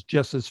 which is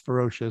just as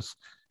ferocious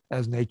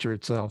as nature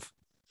itself.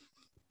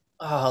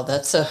 Oh,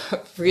 that's a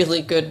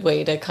really good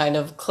way to kind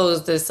of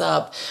close this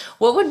up.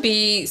 What would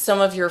be some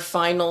of your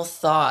final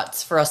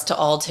thoughts for us to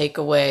all take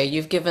away?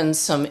 You've given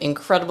some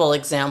incredible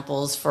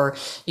examples for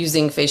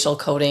using facial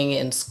coding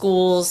in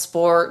schools,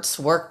 sports,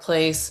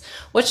 workplace.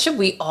 What should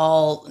we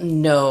all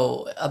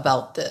know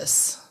about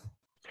this?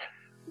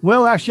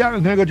 Well, actually,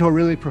 I'm going to go to a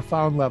really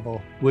profound level,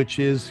 which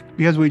is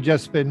because we've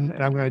just been,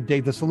 and I'm going to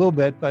date this a little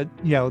bit, but,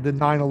 the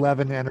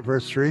 9/11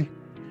 anniversary.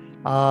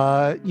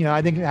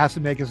 I think it has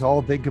to make us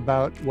all think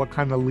about what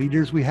kind of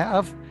leaders we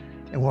have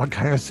and what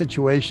kind of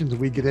situations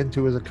we get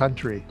into as a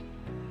country.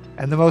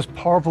 And the most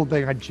powerful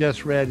thing I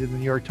just read in the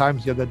New York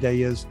Times the other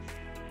day is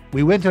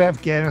we went to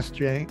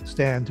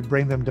Afghanistan to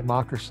bring them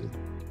democracy.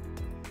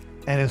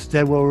 And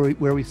instead,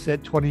 where we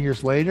sit 20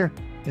 years later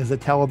is the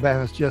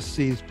Taliban has just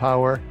seized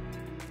power.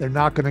 They're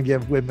not going to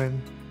give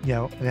women,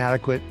 an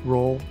adequate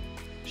role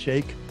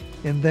shake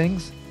in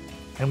things.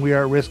 And we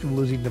are at risk of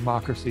losing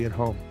democracy at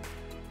home.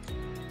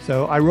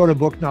 So I wrote a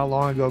book not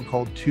long ago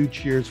called 2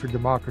 Cheers for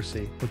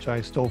Democracy, which I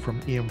stole from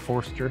E.M.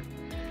 Forster.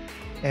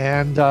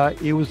 And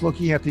it was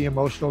looking at the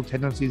emotional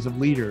tendencies of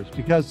leaders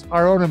because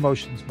our own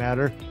emotions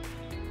matter.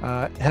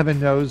 Heaven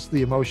knows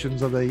the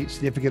emotions of the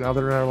significant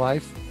other in our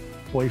life,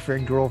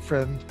 boyfriend,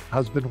 girlfriend,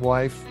 husband,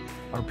 wife,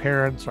 our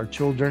parents, our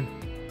children.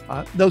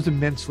 Those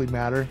immensely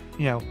matter.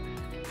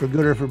 For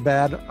good or for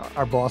bad,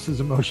 our boss's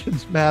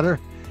emotions matter.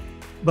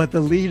 But the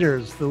leader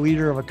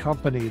of a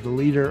company, the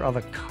leader of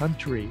a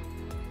country,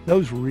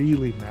 those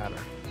really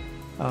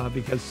matter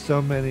because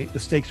the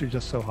stakes are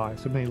just so high,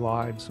 so many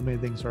lives, so many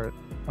things are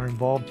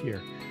involved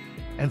here.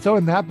 And so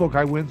in that book,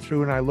 I went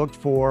through and I looked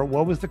for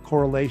what was the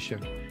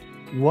correlation?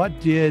 What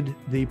did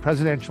the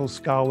presidential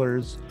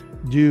scholars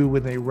do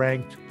when they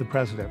ranked the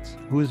presidents?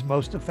 Who is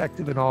most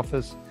effective in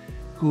office?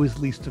 Who is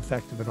least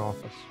effective in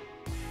office?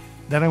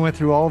 Then I went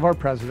through all of our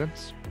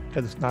presidents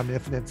because it's not an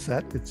infinite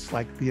set. It's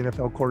like the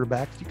NFL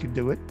quarterbacks, you can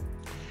do it.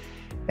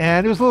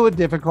 And it was a little bit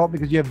difficult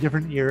because you have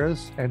different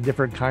eras and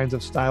different kinds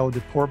of style of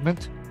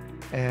deportment.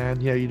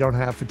 And, you don't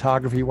have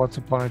photography once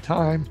upon a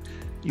time.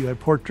 You had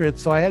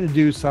portraits. So I had to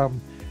do some,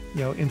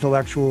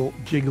 intellectual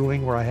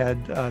jiggling where I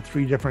had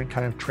 3 different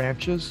kind of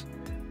tranches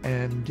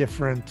and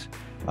different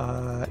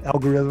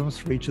algorithms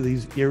for each of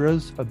these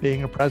eras of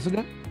being a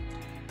president.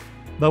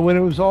 But when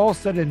it was all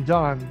said and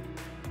done,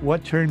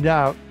 what turned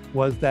out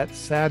was that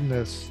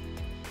sadness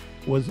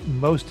was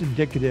most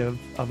indicative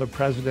of a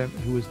president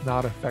who was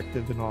not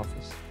effective in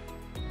office.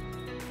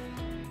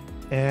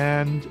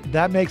 And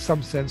that makes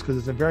some sense because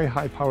it's a very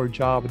high-powered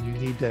job and you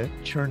need to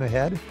churn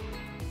ahead.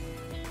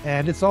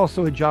 And it's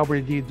also a job where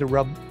you need to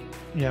rub,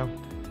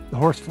 the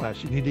horse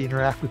flesh. You need to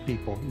interact with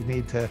people. You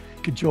need to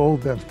cajole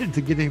them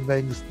into getting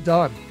things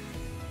done.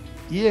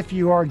 If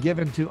you are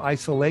given to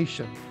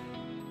isolation,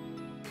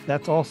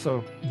 that's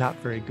also not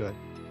very good.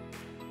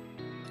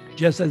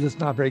 Just as it's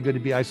not very good to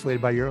be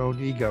isolated by your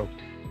own ego,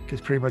 because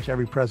pretty much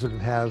every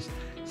president has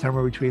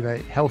somewhere between a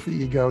healthy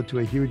ego to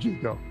a huge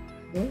ego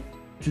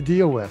to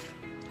deal with.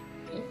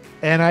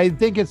 And I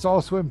think it's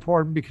also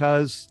important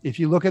because if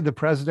you look at the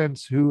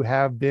presidents who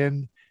have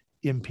been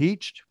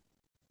impeached,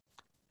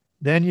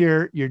 then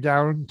you're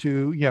down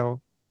to,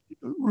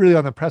 really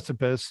on the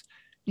precipice.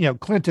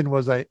 Clinton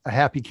was a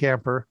happy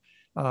camper,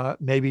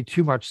 maybe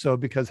too much so,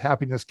 because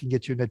happiness can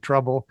get you into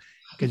trouble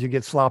because you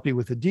get sloppy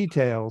with the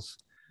details.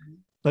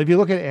 But if you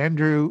look at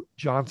Andrew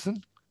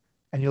Johnson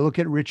and you look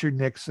at Richard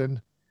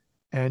Nixon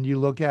and you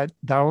look at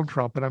Donald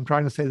Trump, and I'm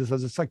trying to say this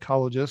as a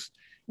psychologist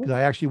because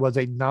I actually was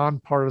a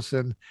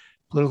nonpartisan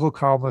political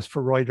columnist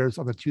for Reuters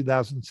on the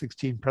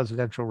 2016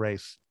 presidential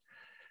race.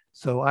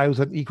 So I was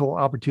an equal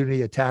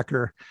opportunity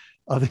attacker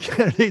of the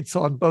candidates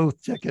on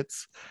both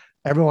tickets.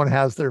 Everyone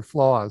has their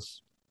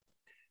flaws.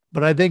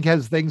 But I think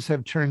as things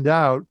have turned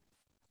out,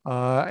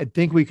 I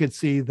think we could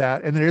see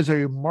that, and there is a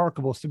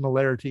remarkable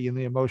similarity in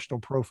the emotional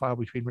profile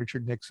between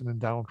Richard Nixon and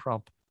Donald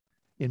Trump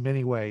in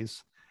many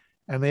ways.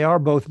 And they are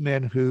both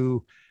men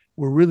who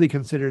were really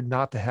considered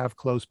not to have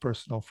close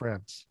personal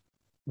friends.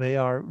 They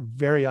are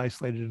very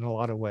isolated in a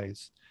lot of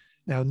ways.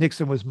 Now,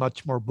 Nixon was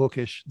much more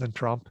bookish than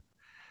Trump.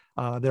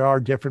 There are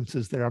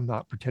differences there. I'm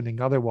not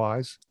pretending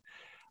otherwise.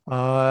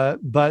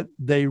 But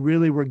they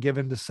really were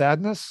given to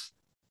sadness.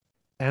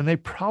 And they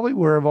probably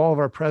were, of all of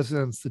our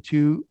presidents, the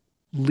two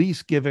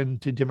least given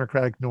to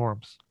democratic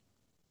norms.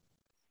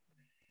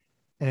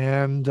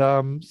 And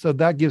so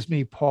that gives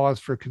me pause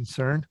for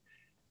concern.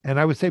 And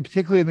I would say,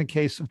 particularly in the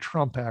case of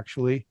Trump,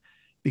 actually,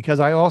 because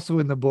I also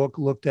in the book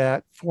looked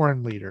at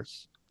foreign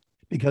leaders,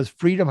 because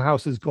Freedom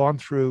House has gone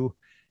through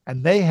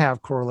and they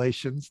have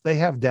correlations, they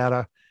have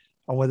data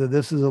on whether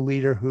this is a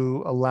leader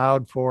who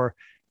allowed for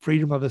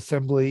freedom of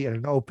assembly in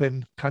an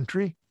open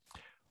country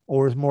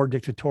or is more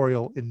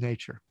dictatorial in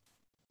nature.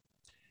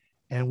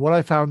 And what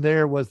I found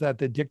there was that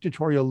the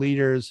dictatorial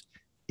leaders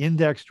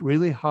indexed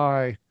really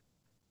high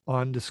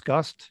on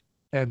disgust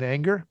and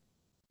anger.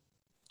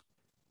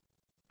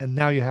 And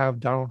now you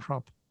have Donald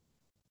Trump,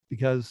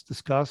 because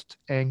disgust,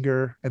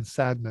 anger, and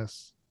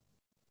sadness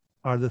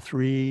are the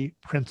three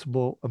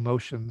principal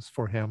emotions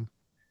for him.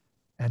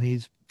 And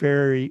he's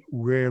very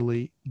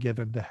rarely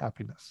given to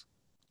happiness.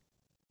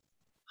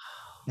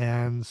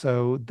 And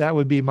so that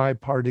would be my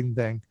parting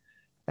thing.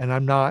 And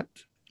I'm not,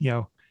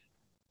 I'm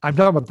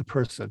talking about the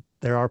person.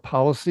 There are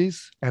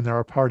policies and there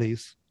are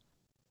parties.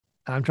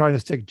 I'm trying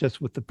to stick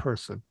just with the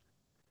person.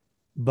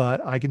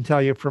 But I can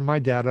tell you from my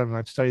data, and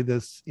I've studied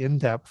this in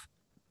depth.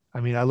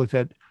 I mean, I looked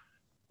at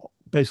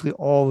basically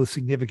all the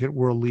significant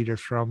world leaders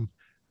from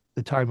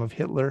the time of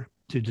Hitler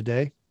to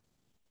today,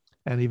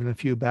 and even a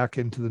few back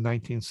into the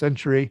 19th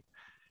century.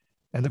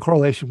 And the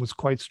correlation was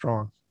quite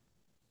strong.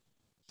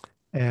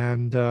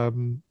 And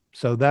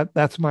so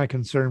that's my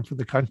concern for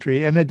the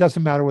country. And it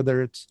doesn't matter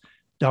whether it's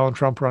Donald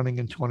Trump running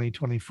in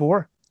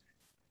 2024.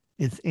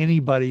 It's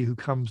anybody who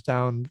comes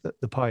down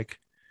the pike,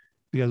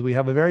 because we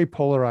have a very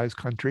polarized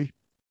country.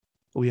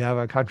 We have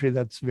a country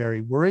that's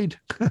very worried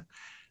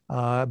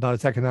about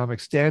its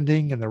economic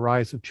standing and the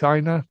rise of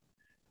China.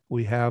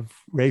 We have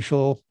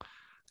racial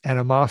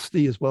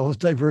animosity as well as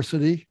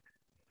diversity.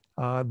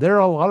 There are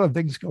a lot of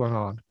things going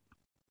on.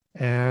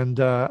 And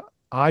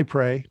I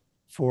pray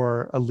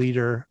for a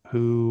leader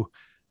who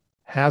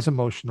has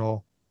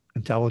emotional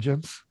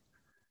intelligence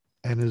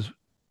and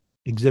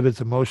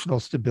exhibits emotional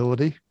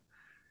stability,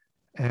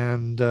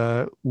 and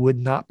would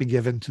not be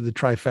given to the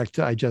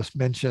trifecta I just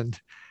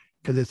mentioned,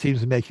 because it seems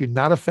to make you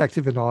not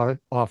effective in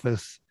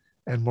office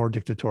and more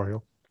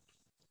dictatorial.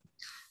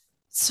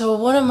 So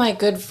one of my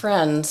good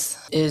friends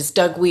is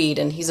Doug Weed,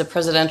 and he's a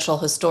presidential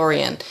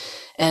historian.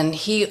 And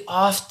he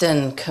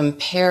often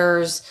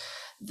compares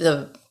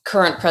the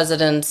current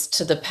presidents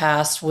to the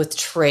past with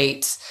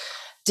traits.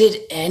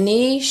 Did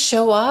any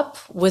show up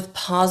with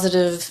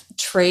positive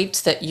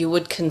traits that you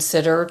would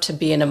consider to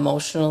be an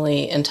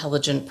emotionally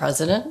intelligent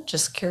president?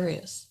 Just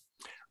curious.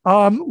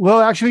 Well,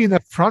 actually, in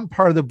the front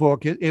part of the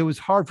book, it was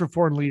hard for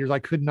foreign leaders. I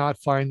could not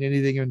find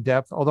anything in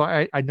depth, although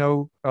I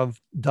know of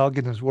Doug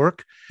and his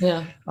work.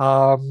 Yeah.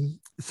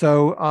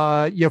 So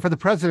for the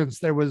presidents,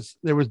 there was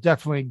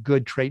definitely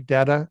good trait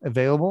data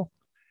available.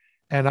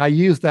 And I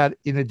used that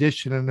in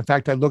addition. And in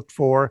fact, I looked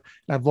for,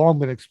 and I've long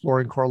been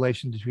exploring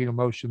correlations between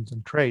emotions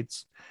and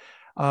traits.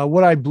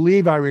 What I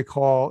believe I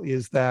recall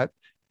is that,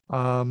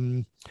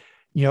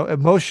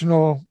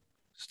 emotional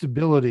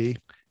stability,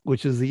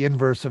 which is the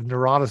inverse of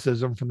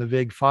neuroticism from the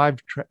big five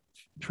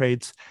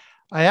traits,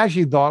 I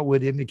actually thought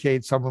would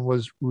indicate someone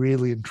was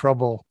really in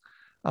trouble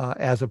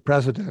as a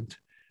president.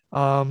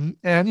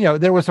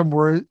 There were some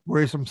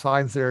worrisome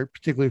signs there,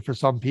 particularly for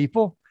some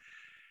people.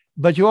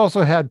 But you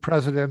also had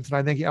presidents, and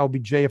I think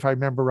LBJ, if I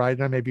remember right,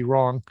 and I may be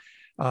wrong,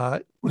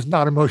 was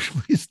not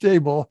emotionally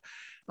stable.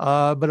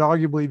 But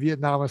arguably,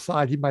 Vietnam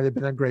aside, he might have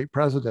been a great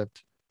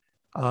president.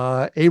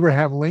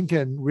 Abraham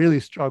Lincoln really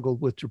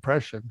struggled with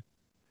depression,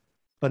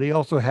 but he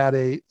also had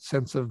a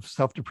sense of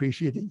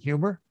self-depreciating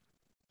humor.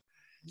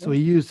 So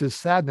he used his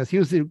sadness. He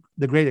was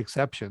the great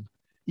exception.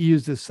 he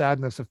used his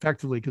sadness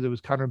effectively because it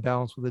was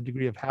counterbalanced with a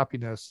degree of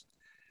happiness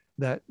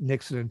that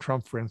Nixon and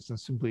Trump, for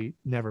instance, simply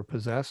never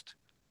possessed,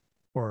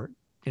 or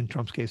in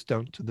Trump's case,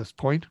 don't to this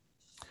point.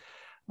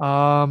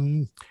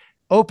 Um,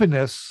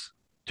 Openness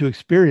to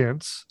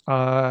experience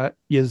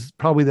is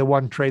probably the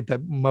one trait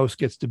that most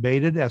gets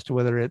debated as to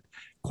whether it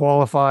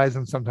qualifies,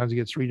 and sometimes it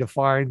gets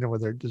redefined, and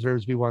whether it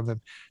deserves to be one of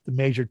the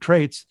major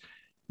traits.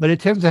 But it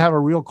tends to have a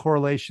real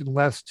correlation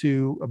less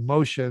to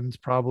emotions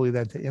probably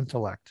than to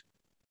intellect,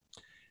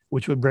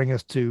 which would bring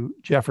us to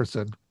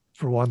Jefferson,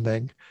 for one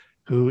thing,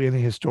 who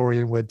any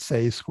historian would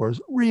say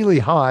scores really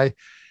high,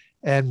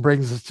 and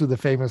brings us to the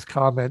famous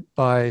comment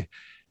by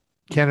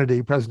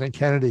Kennedy, President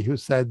Kennedy, who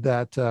said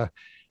that,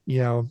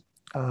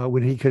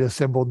 when he could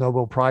assemble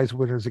Nobel Prize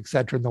winners, et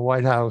cetera, in the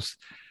White House,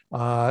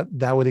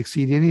 that would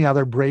exceed any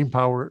other brain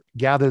power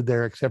gathered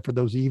there, except for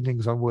those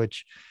evenings on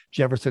which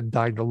Jefferson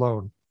dined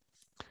alone.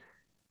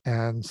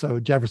 And so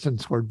Jefferson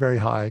scored very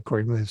high,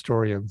 according to the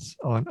historians,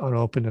 on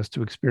openness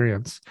to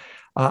experience.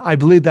 I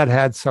believe that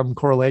had some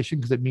correlation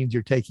because it means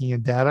you're taking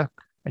in data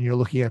and you're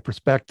looking at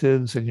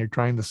perspectives and you're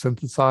trying to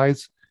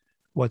synthesize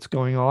what's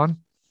going on.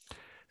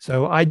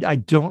 So I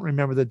don't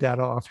remember the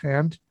data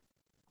offhand,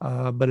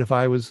 but if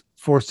I was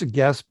forced to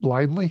guess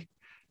blindly,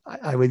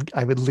 I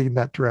would lean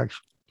that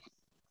direction.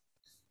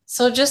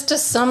 So just to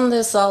sum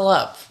this all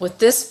up, with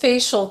this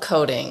facial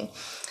coding,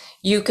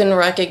 you can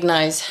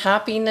recognize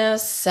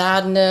happiness,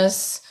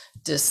 sadness,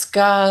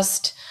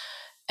 disgust,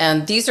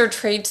 and these are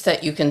traits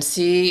that you can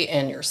see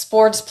in your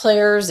sports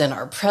players and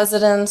our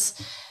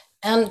presidents.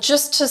 And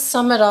just to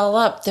sum it all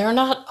up, they're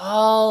not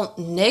all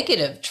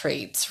negative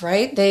traits,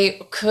 right?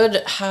 They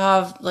could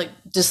have, like,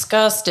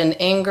 disgust and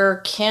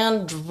anger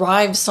can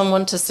drive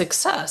someone to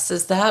success.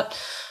 Is that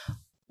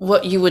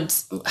what you would,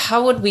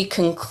 how would we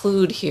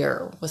conclude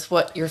here with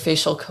what your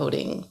facial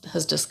coding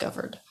has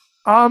discovered?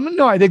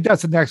 No, I think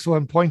that's an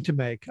excellent point to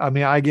make. I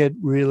mean, I get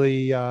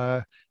really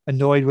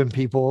annoyed when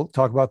people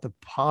talk about the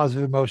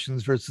positive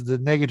emotions versus the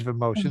negative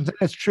emotions. And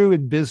it's true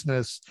in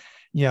business.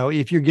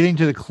 If you're getting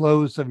to the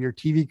close of your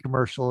TV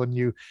commercial and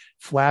you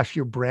flash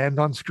your brand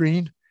on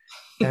screen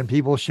and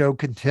people show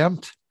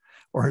contempt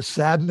or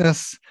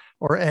sadness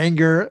or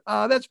anger,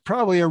 that's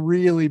probably a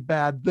really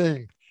bad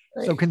thing.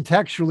 Right. So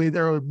contextually,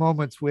 there are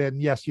moments when,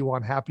 yes, you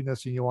want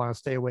happiness and you want to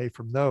stay away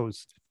from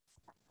those.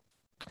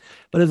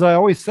 But as I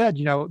always said,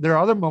 there are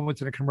other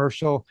moments in a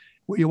commercial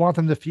where you want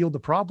them to feel the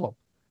problem,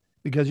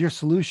 because your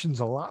solution's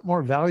a lot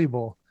more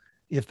valuable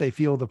if they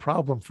feel the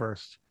problem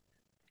first.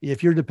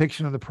 If your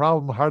depiction of the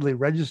problem hardly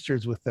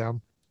registers with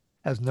them,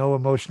 has no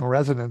emotional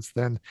resonance,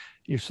 then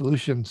your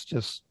solution's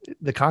just,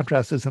 the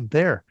contrast isn't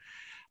there.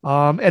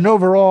 And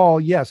overall,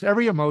 yes,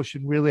 every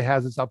emotion really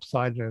has its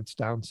upside and its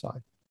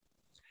downside.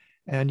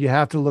 And you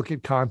have to look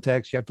at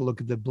context, you have to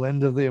look at the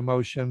blend of the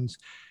emotions,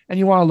 and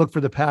you want to look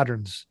for the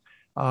patterns.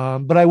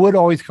 But I would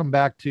always come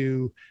back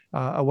to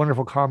a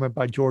wonderful comment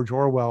by George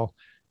Orwell,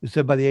 who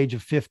said, by the age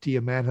of 50,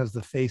 a man has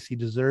the face he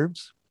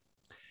deserves.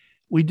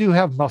 We do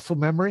have muscle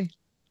memory.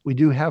 We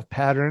do have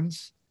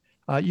patterns.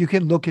 You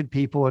can look at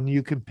people and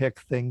you can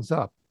pick things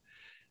up.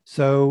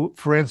 So,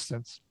 for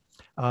instance,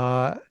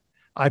 I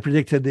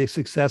predicted the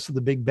success of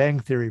the Big Bang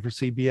Theory for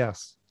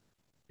CBS.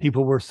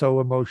 People were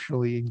so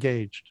emotionally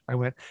engaged. I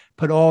went,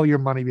 put all your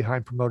money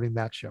behind promoting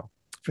that show.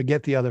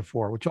 Forget the other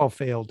four, which all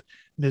failed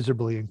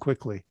miserably and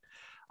quickly.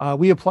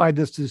 We applied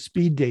this to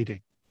speed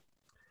dating.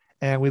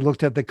 And we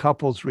looked at the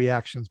couple's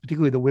reactions,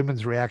 particularly the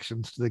women's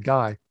reactions to the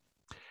guy.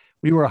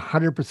 We were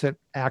 100%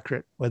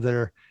 accurate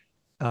whether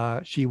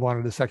she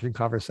wanted a second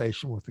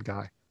conversation with the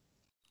guy.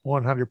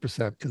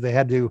 100%, because they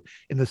had to,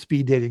 in the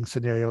speed dating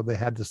scenario, they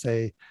had to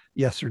say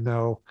yes or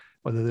no,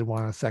 whether they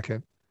want a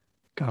second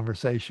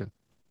conversation.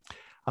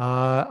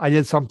 I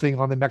did something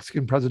on the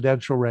Mexican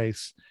presidential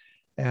race,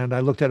 and I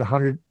looked at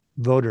 100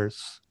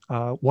 voters,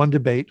 one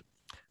debate,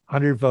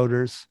 100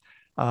 voters,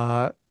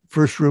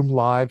 first room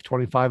live,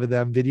 25 of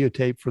them,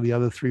 videotape for the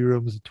other three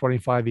rooms,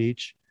 25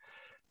 each.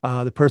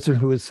 The person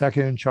who was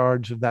second in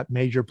charge of that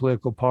major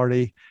political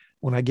party,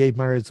 when I gave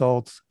my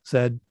results,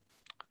 said,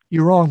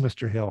 "You're wrong,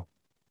 Mr. Hill."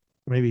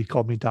 Or maybe he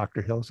called me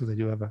Dr. Hill, so they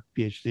do have a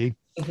Ph.D.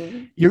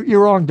 Mm-hmm.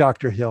 You're wrong,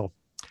 Dr. Hill.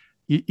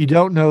 You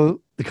don't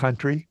know the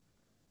country.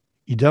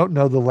 You don't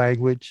know the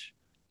language.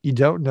 You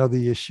don't know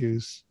the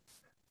issues.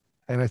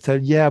 And I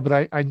said, yeah,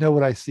 but I know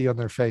what I see on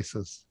their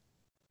faces.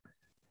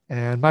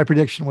 And my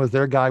prediction was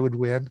their guy would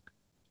win,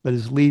 but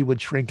his lead would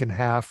shrink in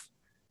half.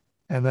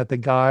 And that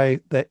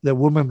the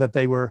woman that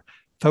they were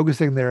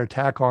focusing their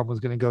attack on was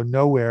going to go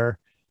nowhere.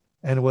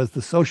 And it was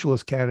the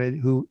socialist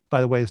candidate, who,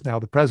 by the way, is now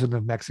the president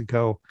of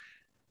Mexico.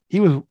 He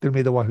was going to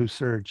be the one who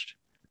surged.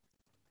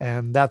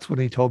 And that's when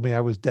he told me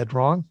I was dead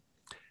wrong.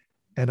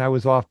 And I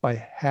was off by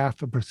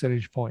half a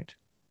percentage point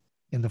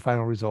in the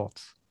final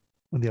results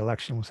when the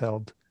election was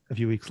held a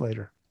few weeks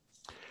later.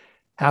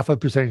 Half a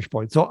percentage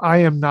point. So I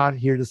am not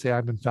here to say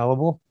I'm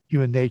infallible.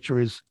 Human nature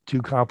is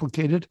too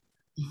complicated.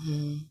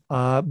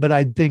 Mm-hmm. But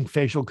I think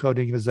facial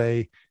coding is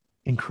a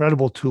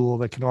incredible tool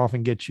that can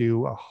often get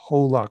you a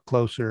whole lot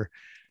closer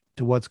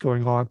to what's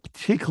going on,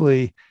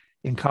 particularly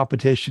in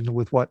competition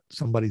with what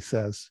somebody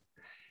says.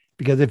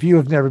 Because if you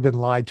have never been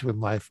lied to in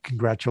life,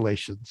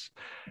 congratulations.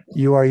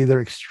 You are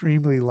either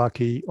extremely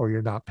lucky or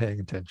you're not paying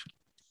attention.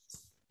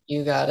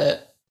 You got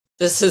it.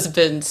 This has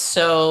been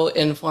so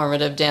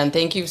informative, Dan.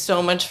 Thank you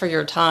so much for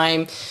your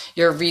time,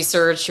 your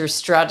research, your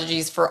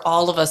strategies for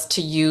all of us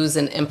to use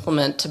and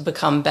implement to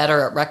become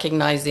better at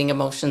recognizing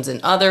emotions in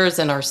others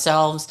and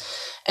ourselves.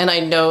 And I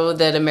know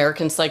that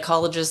American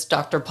psychologist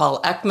Dr.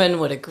 Paul Ekman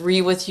would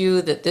agree with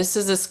you that this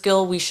is a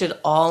skill we should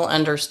all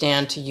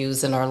understand to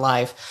use in our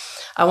life.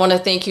 I want to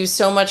thank you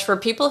so much. For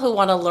people who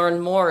want to learn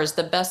more, is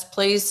the best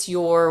place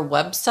your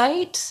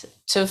website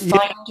to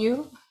find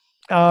you?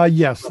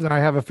 Yes, and I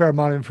have a fair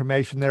amount of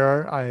information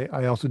there.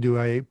 I also do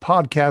a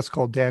podcast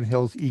called Dan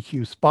Hill's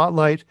EQ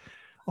Spotlight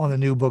on the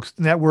New Books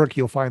Network.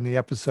 You'll find the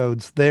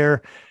episodes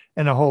there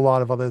and a whole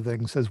lot of other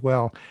things as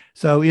well.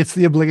 So it's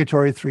the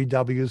obligatory three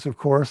W's, of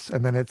course,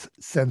 and then it's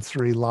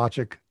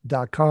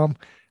sensorylogic.com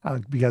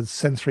because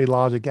sensory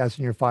logic, as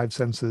in your five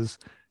senses,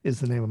 is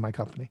the name of my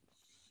company.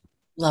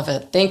 Love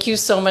it. Thank you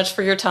so much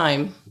for your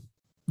time.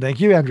 Thank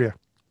you, Andrea.